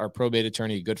love. He's our probate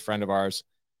attorney, a good friend of ours,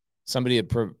 somebody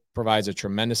that provides a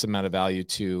tremendous amount of value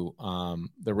to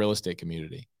the real estate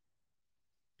community.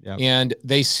 Yep. And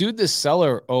they sued the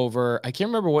seller over, I can't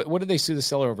remember what did they sue the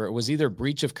seller over? It was either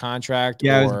breach of contract.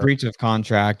 Yeah, it was breach of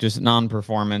contract, just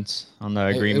non-performance on the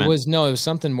agreement. It was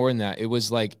something more than that. It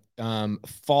was like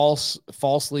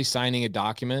falsely signing a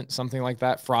document, something like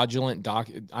that, fraudulent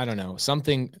I don't know,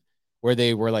 something where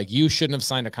they were like, you shouldn't have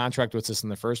signed a contract with us in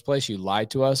the first place. You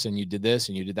lied to us and you did this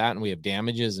and you did that and we have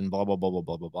damages and blah, blah, blah, blah,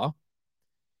 blah, blah, blah.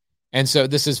 And so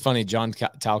this is funny. John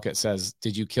Talcott says,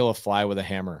 did you kill a fly with a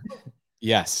hammer?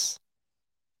 Yes.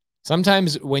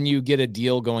 Sometimes when you get a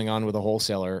deal going on with a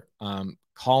wholesaler,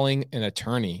 calling an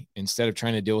attorney instead of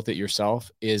trying to deal with it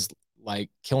yourself is like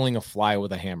killing a fly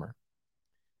with a hammer.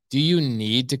 Do you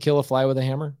need to kill a fly with a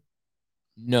hammer?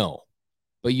 No.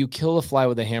 But you kill a fly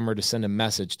with a hammer to send a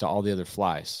message to all the other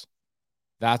flies.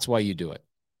 That's why you do it.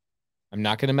 I'm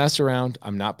not going to mess around.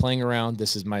 I'm not playing around.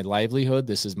 This is my livelihood.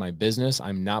 This is my business.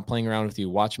 I'm not playing around with you.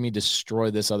 Watch me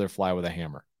destroy this other fly with a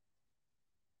hammer.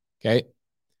 Okay.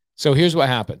 So here's what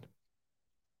happened.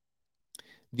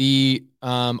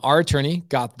 Our attorney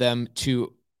got them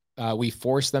to, we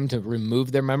forced them to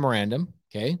remove their memorandum.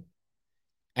 Okay.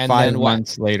 And 5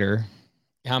 months later.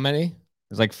 How many? It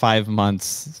was like 5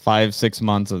 months, 6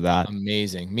 months of that.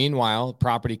 Amazing. Meanwhile,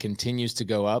 property continues to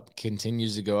go up,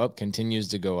 continues to go up, continues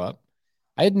to go up.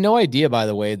 I had no idea, by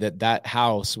the way, that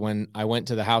house, when I went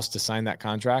to the house to sign that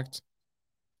contract,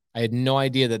 I had no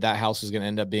idea that house was going to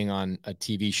end up being on a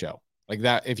TV show like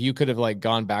that. If you could have like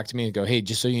gone back to me and go, hey,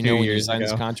 just so you know, when you sign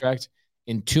this contract,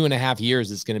 in 2.5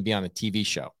 years, it's going to be on a TV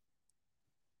show.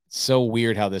 So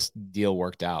weird how this deal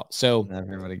worked out. So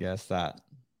never would have guessed that.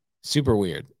 Super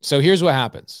weird. So here's what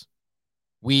happens.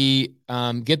 We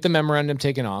get the memorandum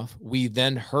taken off. We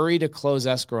then hurry to close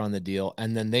escrow on the deal.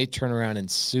 And then they turn around and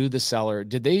sue the seller.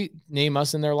 Did they name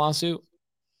us in their lawsuit?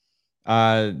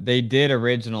 They did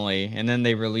originally, and then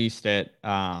they released it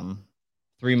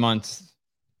 3 months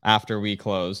after we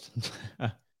closed.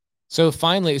 So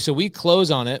finally, we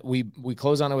close on it. We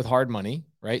close on it with hard money,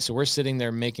 right? So we're sitting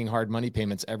there making hard money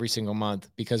payments every single month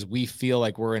because we feel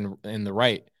like we're in the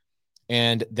right.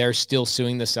 And they're still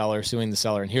suing the seller.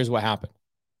 And here's what happened.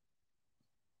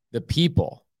 The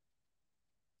people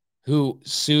who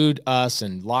sued us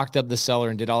and locked up the seller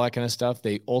and did all that kind of stuff,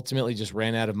 they ultimately just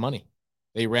ran out of money.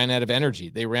 They ran out of energy.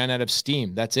 They ran out of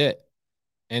steam. That's it.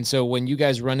 And so when you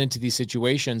guys run into these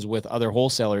situations with other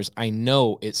wholesalers, I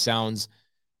know it sounds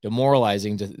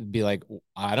demoralizing to be like,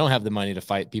 I don't have the money to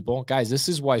fight people. Guys, this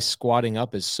is why squatting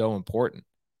up is so important.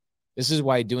 This is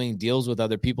why doing deals with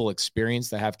other people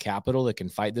experienced that have capital that can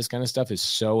fight this kind of stuff is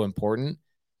so important.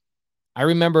 I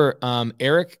remember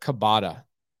Eric Cabada.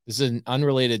 This is an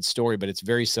unrelated story, but it's a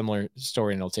very similar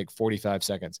story, and it'll take 45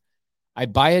 seconds. I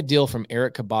buy a deal from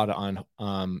Eric Cabada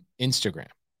on Instagram.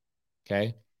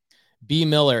 Okay. B.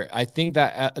 Miller, I think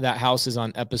that that house is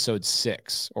on episode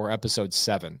 6 or episode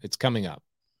 7. It's coming up.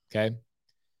 Okay.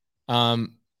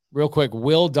 Real quick,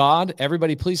 Will Dodd,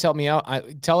 everybody, please help me out.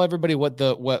 Tell everybody what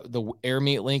the Air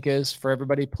Meet link is for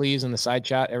everybody, please, in the side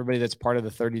chat. Everybody that's part of the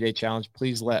 30-day challenge,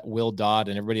 please let Will Dodd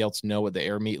and everybody else know what the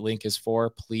Air Meet link is for.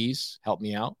 Please help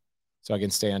me out so I can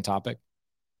stay on topic.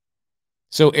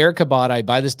 So Eric Cabot, I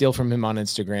buy this deal from him on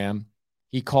Instagram.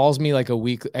 He calls me like a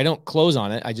week. I don't close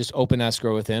on it. I just open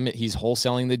escrow with him. He's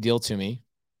wholesaling the deal to me.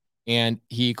 And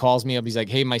he calls me up. He's like,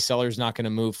 hey, my seller's not going to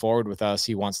move forward with us.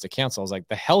 He wants to cancel. I was like,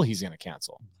 the hell he's going to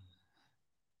cancel.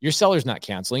 Your seller's not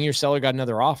canceling. Your seller got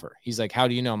another offer. He's like, how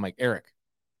do you know? I'm like, Eric,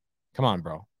 come on,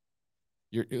 bro.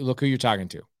 Look who you're talking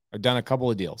to. I've done a couple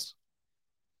of deals.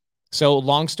 So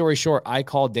long story short, I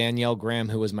called Danielle Graham,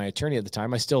 who was my attorney at the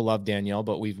time. I still love Danielle,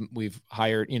 but we've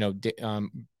hired,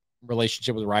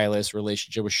 relationship with Rylas,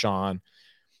 relationship with Sean.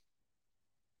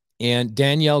 And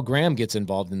Danielle Graham gets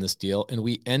involved in this deal, and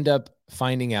we end up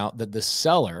finding out that the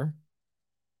seller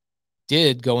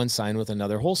did go and sign with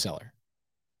another wholesaler.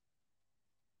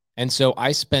 And so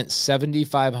I spent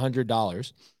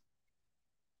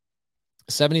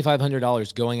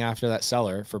 $7,500 going after that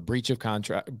seller for breach of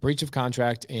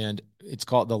contract. And it's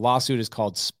called, the lawsuit is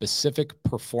called Specific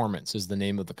Performance is the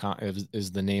name of the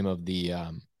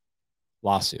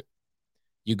lawsuit.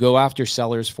 You go after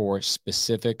sellers for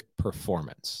specific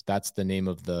performance. That's the name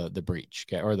of the breach,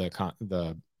 okay, or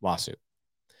the lawsuit.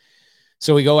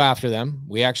 So we go after them.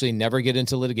 We actually never get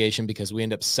into litigation because we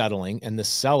end up settling, and the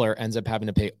seller ends up having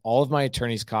to pay all of my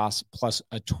attorney's costs plus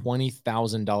a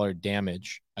 $20,000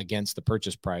 damage against the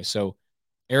purchase price. So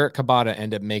Eric Cabada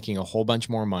ended up making a whole bunch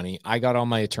more money. I got all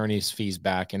my attorney's fees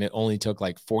back, and it only took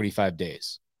like 45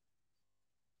 days.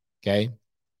 Okay.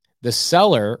 The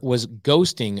seller was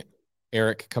ghosting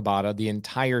Eric Cabada the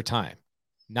entire time,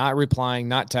 not replying,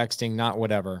 not texting, not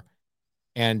whatever.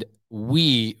 And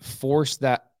we forced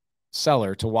that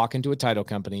seller to walk into a title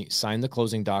company, sign the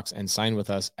closing docs, and sign with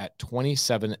us at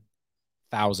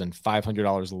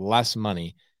 $27,500 less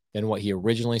money than what he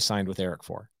originally signed with Eric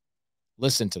for.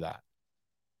 Listen to that.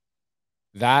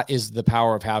 That is the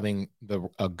power of having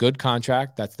a good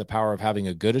contract. That's the power of having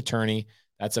a good attorney.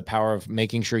 That's the power of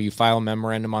making sure you file a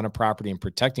memorandum on a property and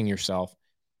protecting yourself.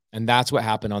 And that's what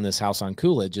happened on this house on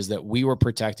Coolidge, is that we were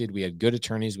protected. We had good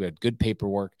attorneys. We had good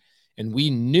paperwork. And we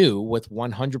knew with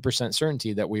 100%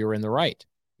 certainty that we were in the right.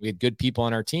 We had good people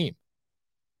on our team.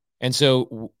 And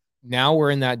so now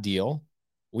we're in that deal.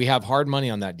 We have hard money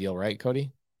on that deal, right,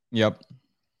 Cody? Yep.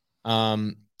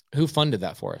 Who funded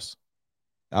that for us?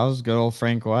 That was good old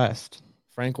Frank West.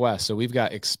 Frank West. So we've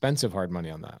got expensive hard money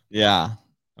on that. Yeah.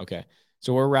 Okay.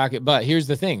 So we're racking. But here's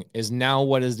the thing is, now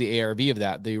what is the ARV of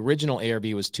that? The original ARV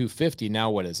was $250.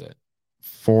 Now what is it?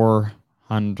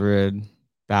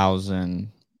 $400,000.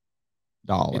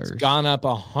 It's gone up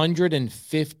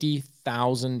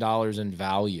 $150,000 in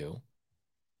value.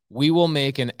 We will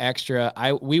make an extra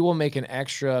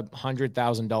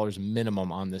 $100,000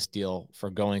 minimum on this deal for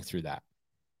going through that.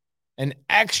 An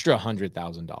extra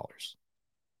 $100,000.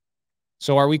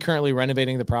 So are we currently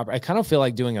renovating the property? I kind of feel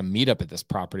like doing a meetup at this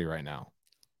property right now.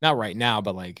 Not right now,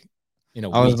 but like, I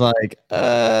was like,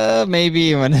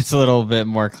 maybe when it's a little bit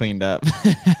more cleaned up.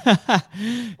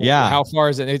 Yeah. How far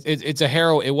is it? It's a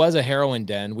heroin. It was a heroin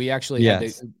den. We actually had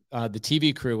the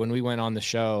TV crew when we went on the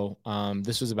show.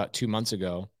 This was about 2 months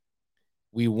ago.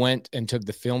 We went and took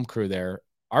the film crew there.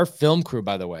 Our film crew,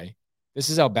 by the way, this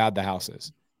is how bad the house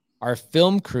is. Our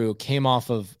film crew came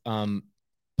off of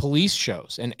police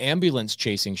shows and ambulance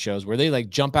chasing shows where they like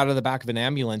jump out of the back of an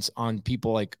ambulance on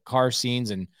people, like car scenes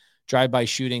and drive-by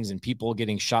shootings and people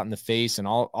getting shot in the face and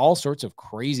all sorts of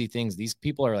crazy things. These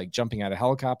people are like jumping out of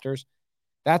helicopters.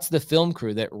 That's the film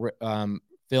crew that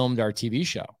filmed our TV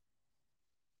show.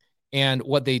 And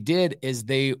what they did is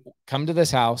they come to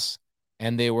this house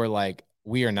and they were like,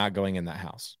 we are not going in that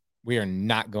house. We are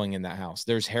not going in that house.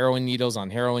 There's heroin needles on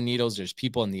heroin needles. There's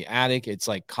people in the attic. It's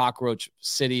like cockroach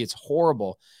city. It's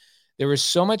horrible. There was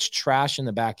so much trash in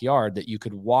the backyard that you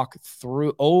could walk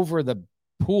through over the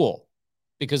pool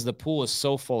because the pool is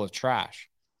so full of trash.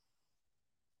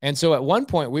 And so at one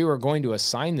point we were going to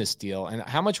assign this deal. And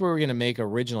how much were we going to make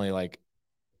originally? Like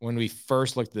when we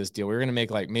first looked at this deal, we were going to make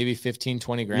like maybe 15,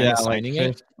 20 grand assigning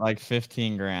it. Like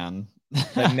 15 grand.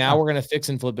 But now we're going to fix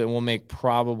and flip it. And we'll make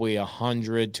probably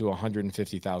 100 to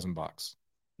 150,000 bucks.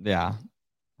 Yeah.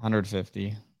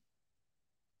 150.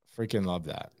 Freaking love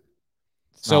that.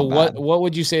 So what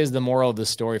would you say is the moral of the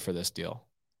story for this deal?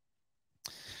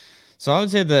 So I would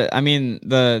say that, I mean,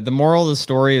 the moral of the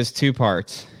story is two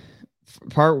parts.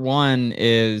 Part one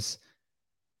is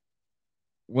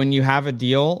when you have a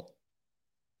deal,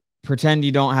 pretend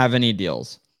you don't have any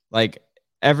deals. Like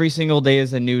every single day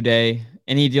is a new day.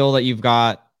 Any deal that you've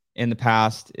got in the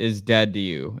past is dead to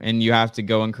you, and you have to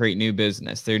go and create new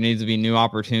business. There needs to be new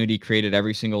opportunity created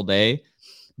every single day,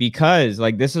 because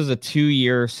like this is a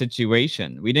 2-year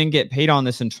situation. We didn't get paid on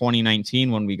this in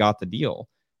 2019 when we got the deal.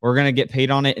 We're going to get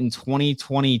paid on it in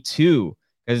 2022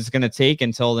 because it's going to take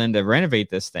until then to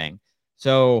renovate this thing.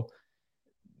 So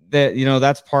that, you know,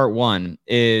 that's part one,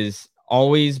 is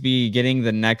always be getting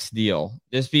the next deal.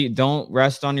 Don't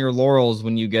rest on your laurels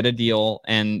when you get a deal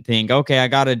and think, okay, I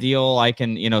got a deal. I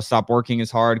can, stop working as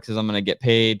hard because I'm going to get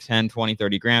paid 10, 20,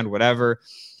 30 grand, whatever.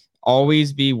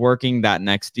 Always be working that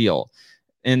next deal.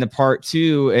 And the part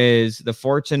two is the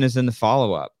fortune is in the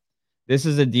follow-up. This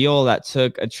is a deal that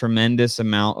took a tremendous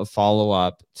amount of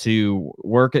follow-up to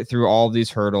work it through all of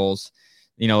these hurdles.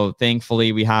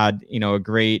 Thankfully we had, a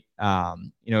great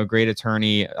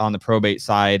attorney on the probate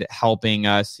side helping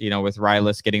us, with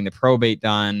Rylas getting the probate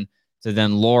done, to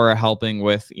then Laura helping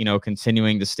with,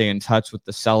 continuing to stay in touch with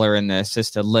the seller and the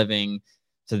assisted living,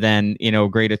 to then,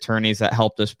 great attorneys that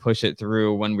helped us push it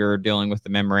through when we were dealing with the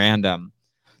memorandum.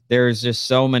 There's just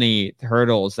so many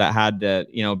hurdles that had to,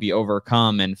 be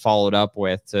overcome and followed up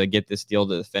with to get this deal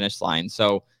to the finish line.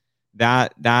 So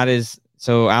that is,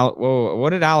 so what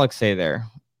did Alex say there?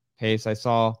 Pace, I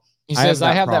saw. He says,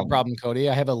 I have that problem, Cody.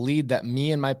 I have a lead that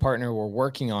me and my partner were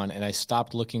working on, and I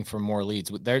stopped looking for more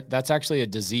leads. That's actually a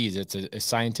disease. It's a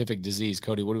scientific disease.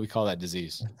 Cody, what do we call that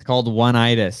disease? It's called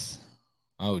one-itis.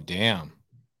 Oh, damn.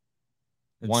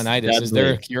 One-itis. Deadly. Is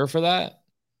there a cure for that?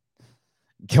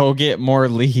 Go get more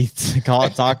leads.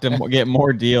 Talk to get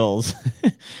more deals.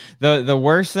 The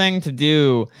worst thing to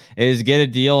do is get a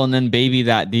deal and then baby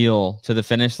that deal to the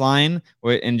finish line,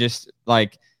 and just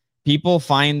like people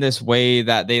find this way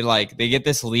that they get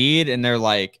this lead and they're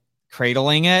like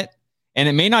cradling it, and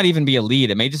it may not even be a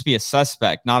lead. It may just be a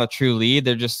suspect, not a true lead.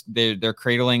 They're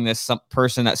cradling this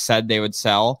person that said they would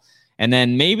sell. And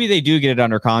then maybe they do get it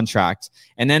under contract,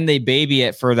 and then they baby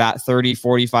it for that 30,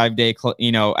 45 day,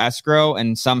 escrow,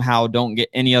 and somehow don't get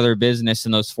any other business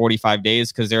in those 45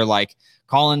 days. Cause they're like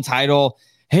calling title.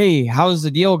 Hey, how's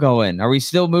the deal going? Are we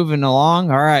still moving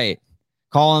along? All right.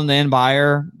 Calling the end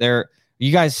buyer.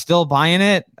 You guys still buying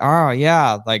it? Oh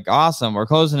yeah. Like awesome. We're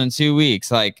closing in 2 weeks.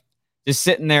 Like just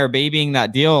sitting there babying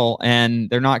that deal,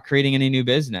 and they're not creating any new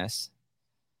business.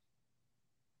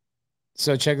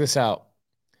 So check this out.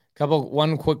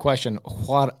 One quick question.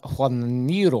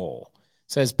 Juaniro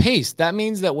says, Pace, that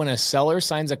means that when a seller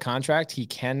signs a contract, he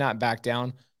cannot back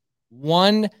down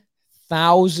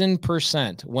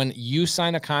 1,000%. When you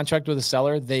sign a contract with a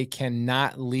seller, they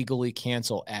cannot legally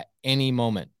cancel at any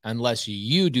moment unless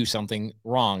you do something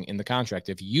wrong in the contract.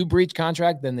 If you breach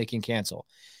contract, then they can cancel.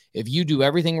 If you do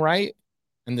everything right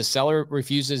and the seller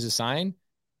refuses to sign,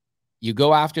 you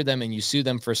go after them and you sue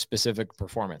them for specific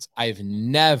performance. I've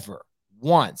never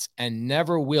once and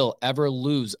never will ever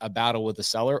lose a battle with the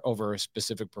seller over a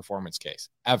specific performance case.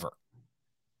 Ever.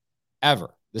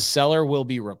 The seller will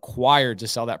be required to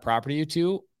sell that property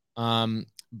to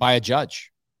by a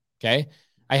judge. Okay.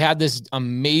 I had this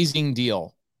amazing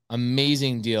deal,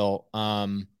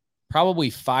 probably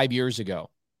 5 years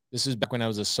ago. This is back when I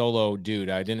was a solo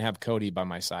dude. I didn't have Cody by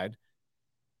my side.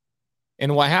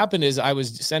 And what happened is I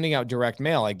was sending out direct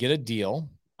mail. I get a deal.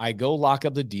 I go lock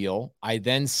up the deal. I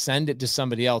then send it to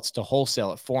somebody else to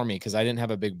wholesale it for me because I didn't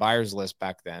have a big buyer's list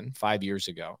back then, 5 years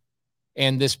ago.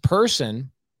 And this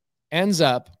person ends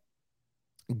up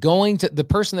going to the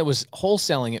person that was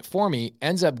wholesaling it for me,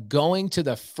 ends up going to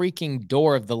the freaking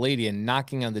door of the lady and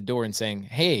knocking on the door and saying,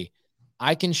 hey,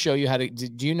 I can show you how to.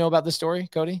 Do you know about the story,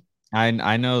 Cody?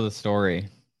 I know the story.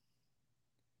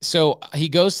 So he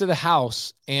goes to the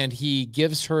house and he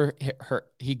gives her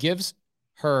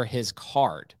his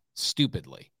card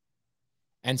stupidly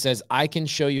and says, I can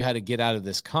show you how to get out of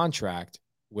this contract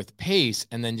with Pace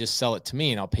and then just sell it to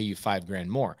me and I'll pay you $5,000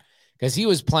 more. Because he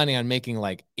was planning on making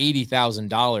like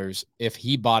 $80,000 if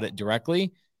he bought it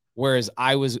directly, whereas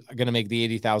I was going to make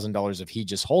the $80,000 if he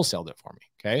just wholesaled it for me.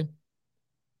 Okay.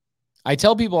 I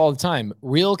tell people all the time,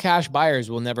 real cash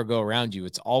buyers will never go around you.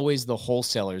 It's always the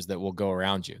wholesalers that will go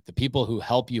around you. The people who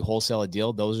help you wholesale a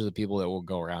deal, those are the people that will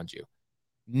go around you,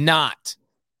 not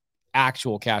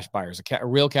actual cash buyers. A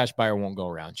real cash buyer won't go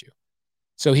around you.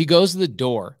 So he goes to the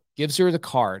door, gives her the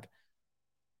card.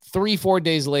 3-4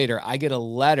 days later, I get a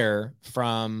letter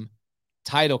from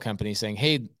title company saying,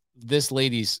 hey, this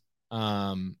lady's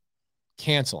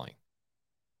canceling.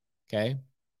 Okay.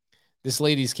 This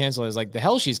lady's canceling. I was like, the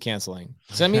hell she's canceling.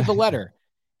 Send me the letter.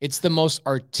 It's the most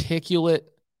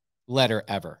articulate letter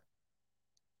ever.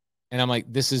 And I'm like,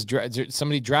 this is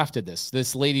somebody drafted this.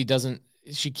 This lady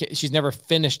she's never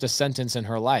finished a sentence in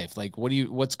her life. Like, what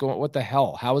the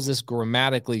hell? How is this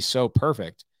grammatically so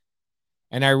perfect?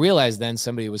 And I realized then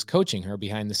somebody was coaching her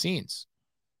behind the scenes.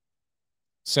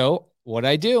 So what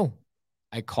I do,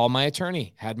 I call my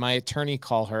attorney, had my attorney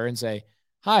call her and say,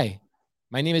 hi,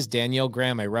 my name is Danielle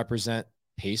Graham. I represent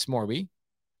Pace Morby.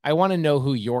 I want to know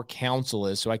who your counsel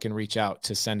is so I can reach out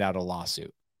to send out a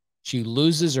lawsuit. She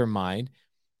loses her mind.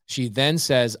 She then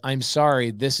says, I'm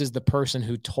sorry, this is the person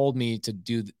who told me to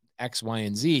do X, Y,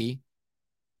 and Z.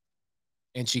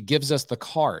 And she gives us the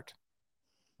card.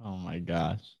 Oh my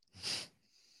gosh.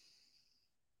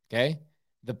 Okay.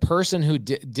 The person who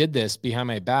did this behind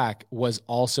my back was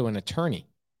also an attorney.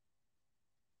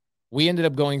 We ended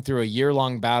up going through a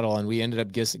year-long battle, and we ended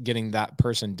up getting that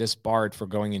person disbarred for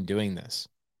going and doing this.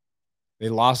 They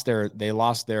lost their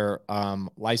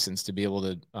license to be able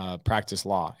to practice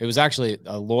law. It was actually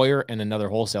a lawyer and another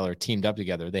wholesaler teamed up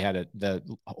together. The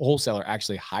wholesaler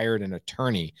actually hired an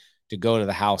attorney to go to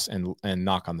the house and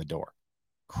knock on the door.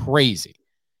 Crazy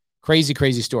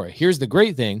story. Here's the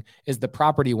great thing is the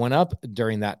property went up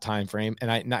during that time frame,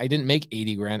 and I didn't make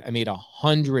 $80,000. I made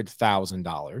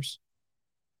 $100,000.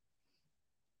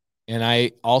 And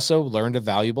I also learned a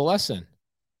valuable lesson.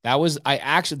 That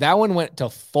one went to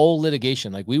full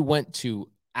litigation. Like we went to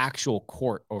actual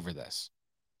court over this.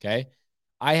 Okay.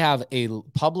 I have a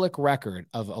public record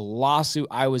of a lawsuit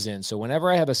I was in. So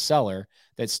whenever I have a seller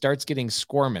that starts getting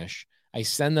squirmish, I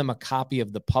send them a copy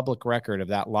of the public record of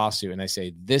that lawsuit. And I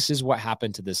say, this is what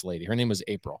happened to this lady. Her name was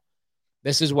April.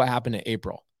 This is what happened to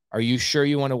April. Are you sure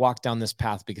you want to walk down this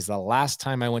path? Because the last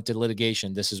time I went to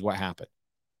litigation, this is what happened.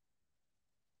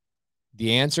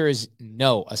 The answer is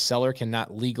no. A seller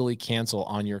cannot legally cancel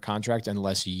on your contract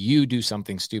unless you do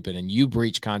something stupid and you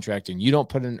breach contract and you don't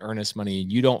put in earnest money and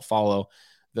you don't follow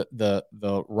the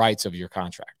rights of your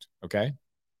contract. Okay.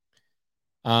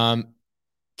 Kaylali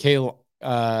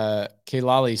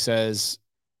says,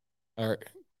 I'm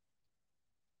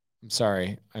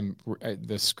sorry,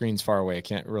 the screen's far away. I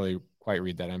can't really quite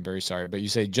read that. I'm very sorry. But you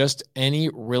say just any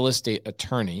real estate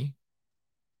attorney.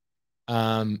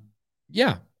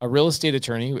 Yeah, a real estate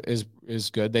attorney is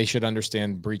good. They should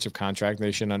understand breach of contract.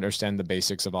 They should understand the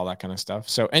basics of all that kind of stuff.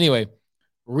 So anyway,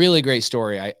 really great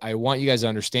story. I want you guys to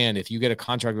understand, if you get a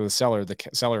contract with a seller, the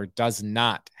seller does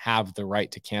not have the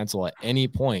right to cancel at any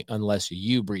point unless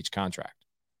you breach contract.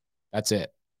 That's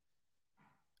it.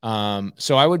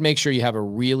 So I would make sure you have a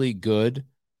really good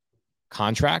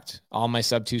contract. All my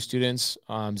sub 2 students,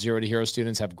 0 to hero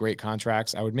students have great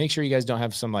contracts. I would make sure you guys don't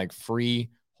have some like free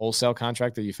wholesale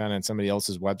contract that you found on somebody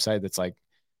else's website that's like,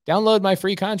 download my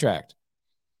free contract,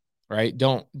 right?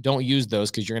 Don't use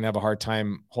those because you're going to have a hard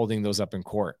time holding those up in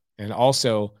court. And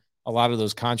also a lot of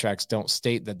those contracts don't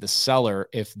state that the seller,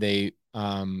 if they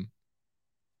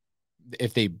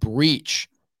breach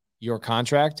your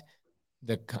contract,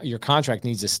 your contract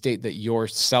needs to state that your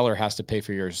seller has to pay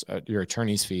for your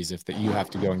attorney's fees if that you have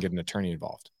to go and get an attorney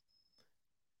involved.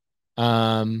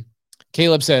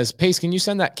 Caleb says, Pace, can you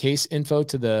send that case info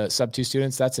to the sub 2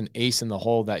 students? That's an ace in the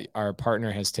hole that our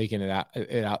partner has taken it out.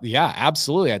 Yeah,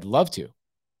 absolutely. I'd love to.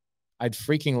 I'd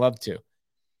freaking love to.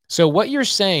 So what you're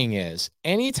saying is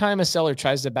anytime a seller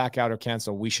tries to back out or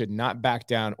cancel, we should not back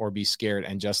down or be scared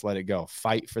and just let it go.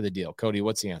 Fight for the deal. Cody,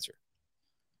 what's the answer?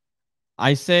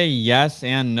 I say yes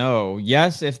and no.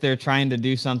 Yes, if they're trying to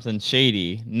do something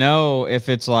shady. No, if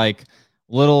it's like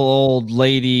little old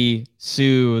lady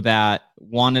Sue that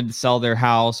wanted to sell their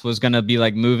house, was going to be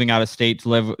like moving out of state to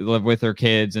live with her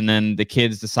kids, and then the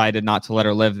kids decided not to let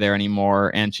her live there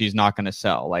anymore, and she's not going to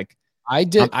sell. Like I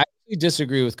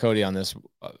disagree with Cody on this.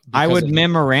 I would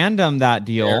memorandum that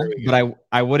deal, but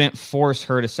I wouldn't force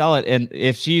her to sell it. And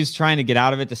if she's trying to get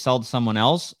out of it to sell to someone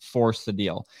else, force the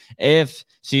deal. If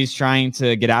she's trying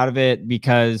to get out of it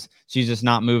because she's just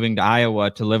not moving to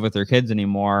Iowa to live with her kids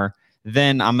anymore,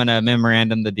 then I'm going to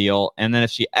memorandum the deal. And then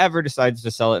if she ever decides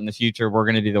to sell it in the future, we're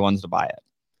going to be the ones to buy it.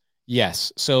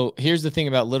 Yes. So here's the thing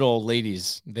about little old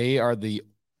ladies. They are the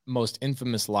most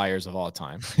infamous liars of all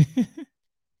time.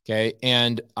 Okay.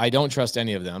 And I don't trust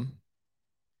any of them.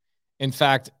 In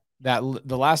fact, that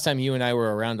the last time you and I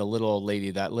were around a little old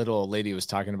lady, that little old lady was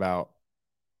talking about,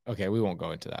 okay, we won't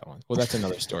go into that one. Well, that's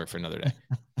another story for another day.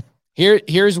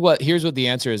 Here's what the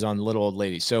answer is on little old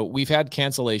lady. So we've had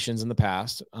cancellations in the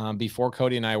past. Before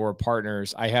Cody and I were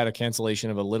partners, I had a cancellation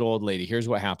of a little old lady. Here's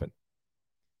what happened.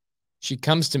 She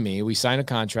comes to me, we sign a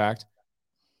contract,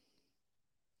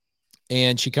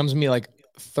 and she comes to me like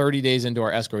 30 days into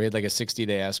our escrow. We had like a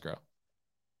 60-day escrow.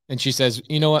 And she says,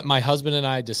 you know what? My husband and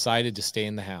I decided to stay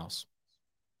in the house.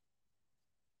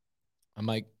 I'm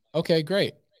like, okay,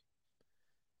 great.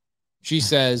 She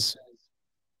says,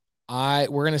 we're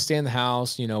going to stay in the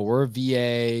house. You know, we're a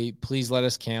VA. Please let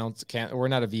us we're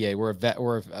not a VA. We're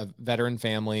a veteran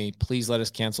family. Please let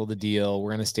us cancel the deal.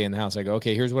 We're going to stay in the house. I go,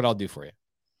 okay, here's what I'll do for you.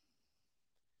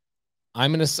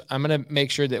 I'm going to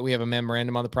make sure that we have a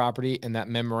memorandum on the property, and that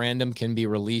memorandum can be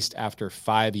released after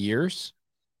 5 years.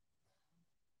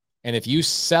 And if you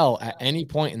sell at any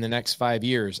point in the next 5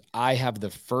 years, I have the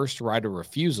first right of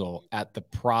refusal at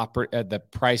the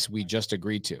price we just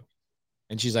agreed to.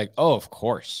 And she's like, oh, of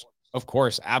course,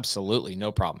 absolutely,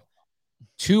 no problem.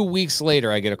 2 weeks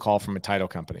later, I get a call from a title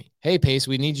company. Hey, Pace,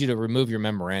 we need you to remove your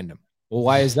memorandum. Well,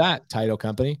 why is that, title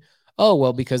company? Oh,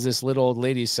 well, because this little old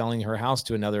lady is selling her house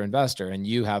to another investor, and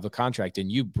you have a contract,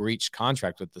 and you breached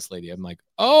contract with this lady. I'm like,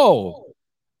 oh,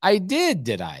 I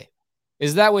did I?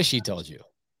 Is that what she told you?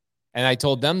 And I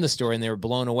told them the story, and they were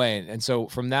blown away. And so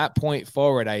from that point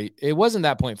forward, it wasn't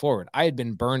that point forward. I had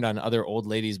been burned on other old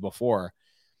ladies before,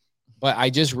 but I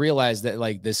just realized that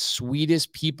like the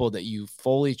sweetest people that you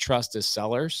fully trust as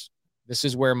sellers, this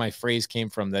is where my phrase came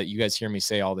from that you guys hear me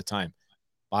say all the time.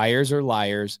 Buyers are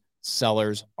liars.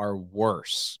 Sellers are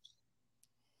worse.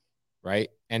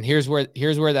 Right. And here's where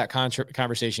that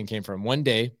conversation came from. One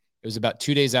day, it was about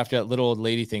 2 days after that little old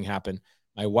lady thing happened.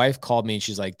 My wife called me and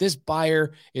she's like, this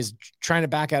buyer is trying to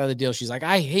back out of the deal. She's like,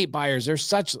 I hate buyers.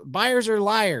 Buyers are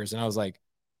liars. And I was like,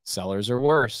 sellers are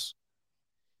worse.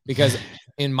 Because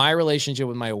in my relationship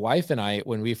with my wife and I,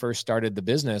 when we first started the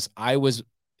business, I was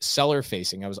seller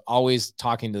facing. I was always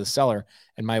talking to the seller,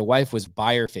 and my wife was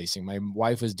buyer facing. My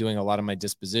wife was doing a lot of my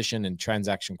disposition and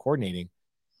transaction coordinating.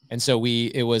 And so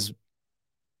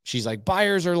she's like,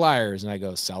 buyers are liars. And I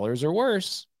go, sellers are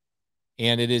worse.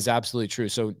 And it is absolutely true.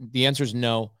 So the answer is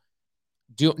no.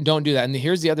 Don't do that. And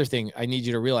here's the other thing I need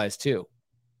you to realize too.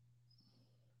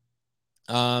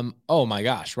 Oh my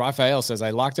gosh. Raphael says, I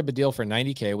locked up a deal for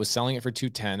 90K, was selling it for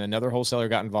 210. Another wholesaler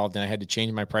got involved and I had to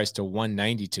change my price to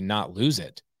 190 to not lose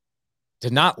it. To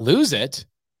not lose it?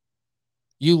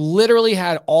 You literally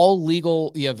had all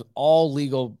legal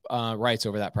rights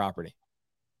over that property.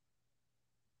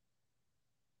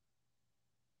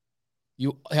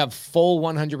 You have full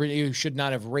 100%. You should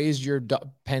not have raised your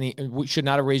penny. Should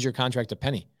not have raised your contract a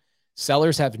penny.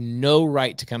 Sellers have no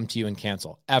right to come to you and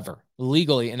cancel ever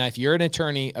legally. And if you're an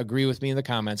attorney, agree with me in the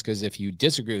comments, because if you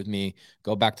disagree with me,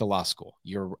 go back to law school.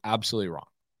 You're absolutely wrong.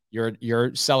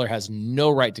 Your seller has no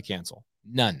right to cancel.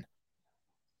 None.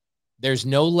 There's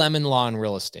no lemon law in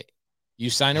real estate. You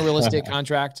sign a real estate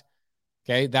contract.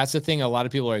 Okay. That's the thing. A lot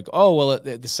of people are like, oh, well,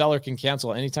 the seller can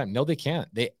cancel anytime. No, they can't.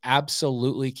 They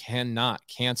absolutely cannot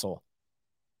cancel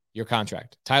your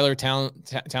contract. Tyler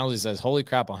Townley says, holy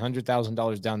crap,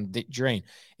 $100,000 down the drain.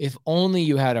 If only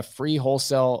you had a free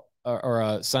wholesale or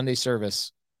a Sunday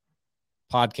service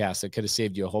podcast that could have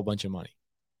saved you a whole bunch of money.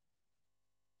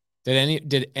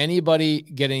 Did anybody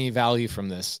get any value from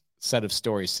this set of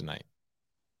stories tonight?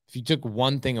 If you took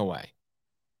one thing away.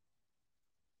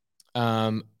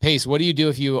 Pace, what do you do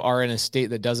if you are in a state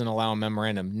that doesn't allow a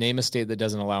memorandum? Name a state that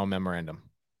doesn't allow a memorandum.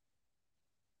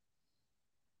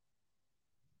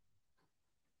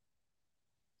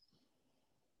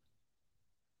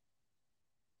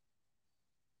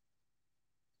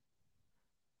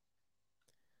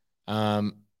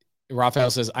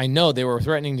 Raphael says, I know they were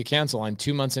threatening to cancel. I'm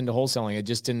 2 months into wholesaling. I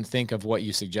just didn't think of what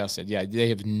you suggested. Yeah, they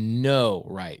have no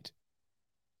right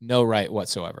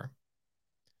whatsoever.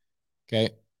 Okay.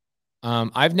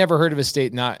 I've never heard of a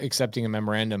state not accepting a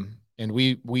memorandum, and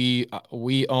we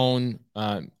own,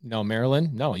 no,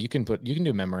 Maryland. No, you can do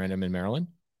a memorandum in Maryland.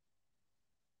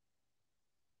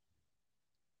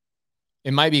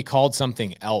 It might be called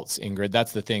something else, Ingrid.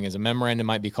 That's the thing, is a memorandum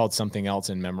might be called something else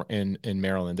in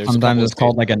Maryland. There's sometimes it's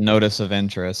called like a notice of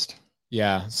interest.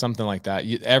 Yeah, something like that.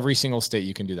 Every single state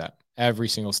you can do that. Every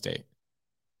single state.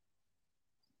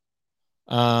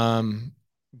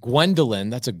 Gwendolyn,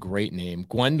 that's a great name.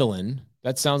 Gwendolyn,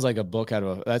 that sounds like a book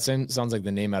sounds like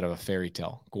the name out of a fairy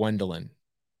tale. Gwendolyn.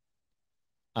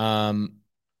 Dang,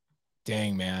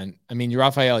 man. I mean,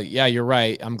 Raphael, yeah, you're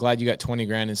right. I'm glad you got 20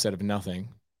 grand instead of nothing.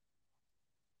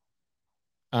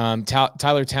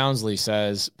 Tyler Townsley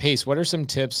says, Pace, what are some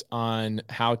tips on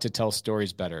how to tell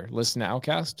stories better? Listen to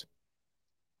Outcast.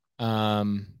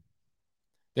 There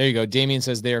you go. Damien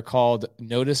says they are called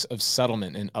notice of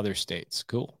settlement in other states.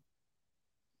 Cool.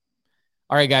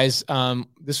 All right, guys.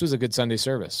 This was a good Sunday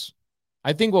service.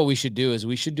 I think what we should do is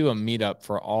we should do a meetup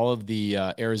for all of the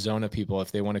Arizona people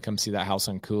if they want to come see that house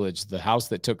on Coolidge, the house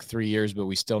that took 3 years, but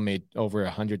we still made over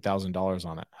 $100,000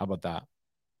 on it. How about that?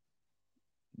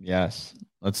 Yes,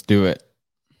 let's do it.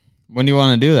 When do you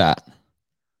want to do that?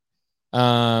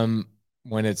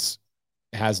 When it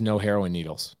has no heroin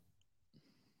needles.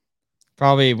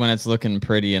 Probably when it's looking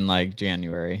pretty in like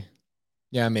January.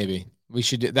 Yeah, maybe.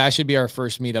 That should be our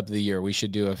first meetup of the year. We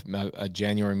should do a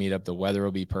January meetup. The weather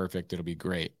will be perfect. It'll be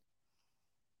great.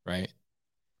 Right.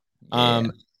 Yeah.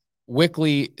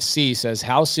 Wickley C says,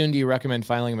 how soon do you recommend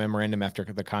filing a memorandum after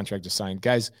the contract is signed?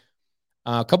 Guys,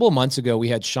 a couple of months ago, we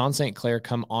had Sean St. Clair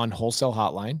come on Wholesale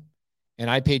Hotline, and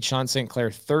I paid Sean St. Clair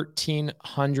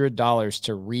 $1,300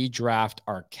 to redraft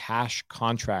our cash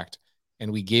contract,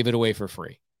 and we gave it away for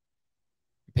free.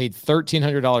 Paid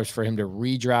 $1,300 for him to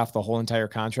redraft the whole entire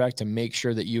contract to make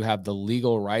sure that you have the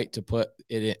legal right to put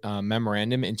it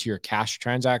memorandum into your cash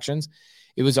transactions.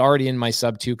 It was already in my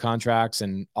sub 2 contracts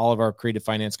and all of our creative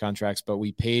finance contracts, but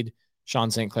we paid Sean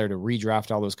St. Clair to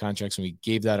redraft all those contracts and we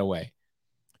gave that away.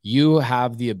 You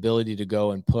have the ability to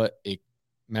go and put a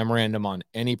memorandum on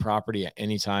any property at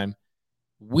any time.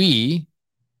 We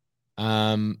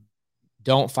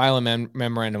don't file a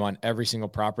memorandum on every single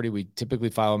property. We typically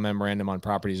file a memorandum on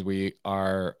properties we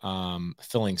are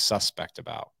feeling suspect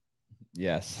about.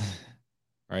 Yes.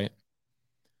 Right.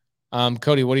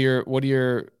 Cody, what are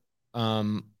your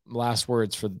last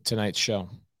words for tonight's show?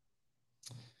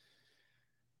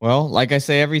 Well, like I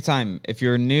say every time, if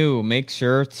you're new, make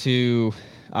sure to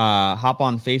hop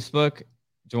on Facebook,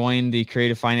 join the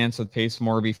Creative Finance with Pace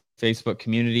Morby Facebook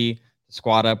community,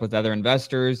 squad up with other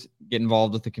investors, get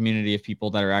involved with the community of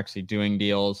people that are actually doing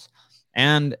deals.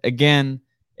 And again,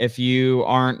 if you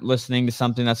aren't listening to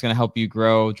something that's going to help you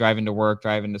grow, driving to work,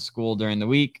 driving to school during the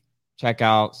week, check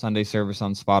out Sunday Service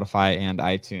on Spotify and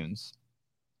iTunes.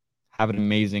 Have an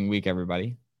amazing week,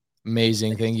 everybody.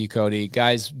 Amazing. Thank you, Cody.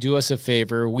 Guys, do us a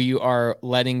favor. We are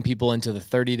letting people into the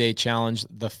 30-day challenge.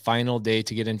 The final day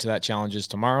to get into that challenge is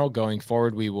tomorrow. Going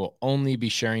forward, we will only be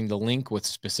sharing the link with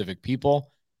specific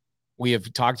people. We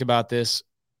have talked about this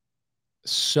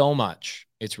so much.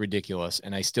 It's ridiculous.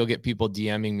 And I still get people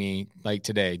DMing me, like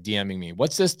today, DMing me.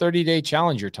 What's this 30-day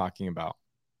challenge you're talking about?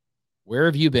 Where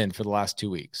have you been for the last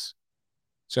 2 weeks?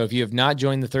 So if you have not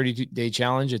joined the 30-day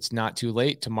challenge, it's not too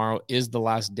late. Tomorrow is the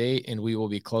last day, and we will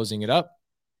be closing it up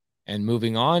and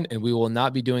moving on. And we will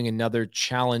not be doing another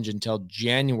challenge until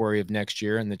January of next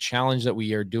year. And the challenge that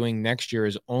we are doing next year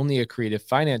is only a creative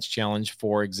finance challenge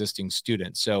for existing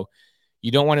students. So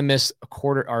you don't want to miss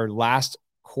our last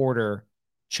quarter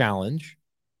challenge.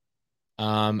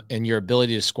 And your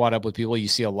ability to squat up with people. You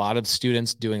see a lot of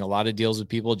students doing a lot of deals with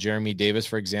people. Jeremy Davis,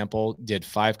 for example, did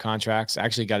 5 contracts,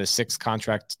 actually got a 6th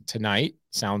contract tonight,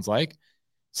 sounds like.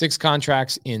 6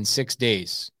 contracts in 6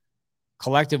 days.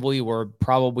 Collectively, we're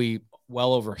probably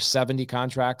well over 70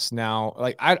 contracts now.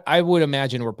 Like I would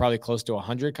imagine we're probably close to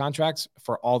 100 contracts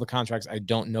for all the contracts I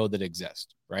don't know that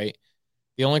exist, right?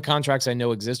 The only contracts I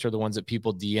know exist are the ones that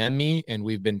people DM me, and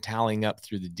we've been tallying up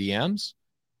through the DMs.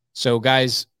 So,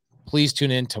 guys, please tune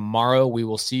in tomorrow. We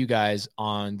will see you guys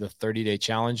on the 30-day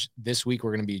challenge. This week,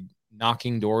 we're going to be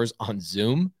knocking doors on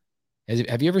Zoom.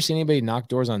 Have you ever seen anybody knock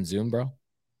doors on Zoom, bro?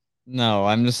 No,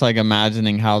 I'm just like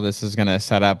imagining how this is going to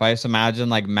set up. I just imagine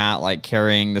like Matt like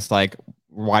carrying this like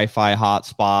Wi-Fi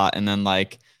hotspot and then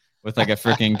like with like a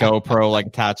freaking GoPro like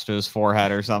attached to his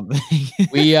forehead or something.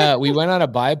 We went on a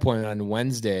buy point on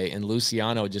Wednesday, and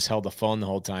Luciano just held the phone the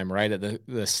whole time, right at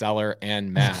the seller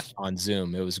and Matt on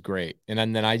Zoom. It was great. And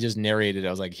then I just narrated. I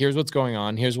was like, here's what's going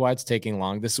on. Here's why it's taking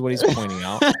long. This is what he's pointing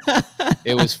out.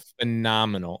 It was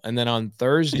phenomenal. And then on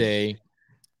Thursday,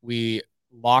 we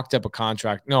locked up a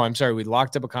contract. No, I'm sorry. We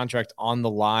locked up a contract on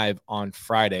the live on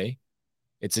Friday.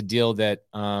 It's a deal that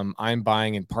I'm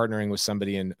buying and partnering with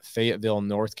somebody in Fayetteville,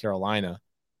 North Carolina.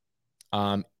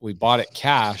 We bought it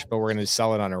cash, but we're going to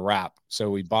sell it on a wrap. So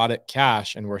we bought it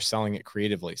cash and we're selling it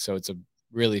creatively. So it's a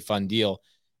really fun deal.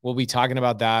 We'll be talking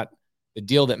about that. The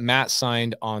deal that Matt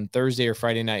signed on Thursday or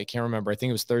Friday night, I can't remember. I think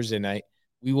it was Thursday night.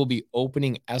 We will be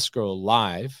opening escrow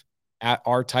live at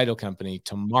our title company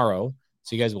tomorrow.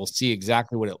 So you guys will see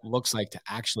exactly what it looks like to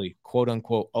actually, quote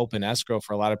unquote, open escrow.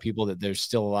 For a lot of people, that there's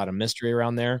still a lot of mystery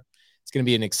around there. It's going to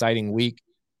be an exciting week.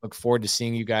 Look forward to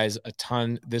seeing you guys a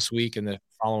ton this week and the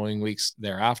following weeks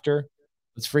thereafter.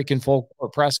 Let's freaking full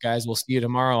court press, guys. We'll see you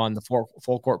tomorrow on the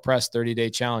full court press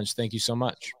 30-day challenge. Thank you so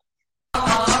much.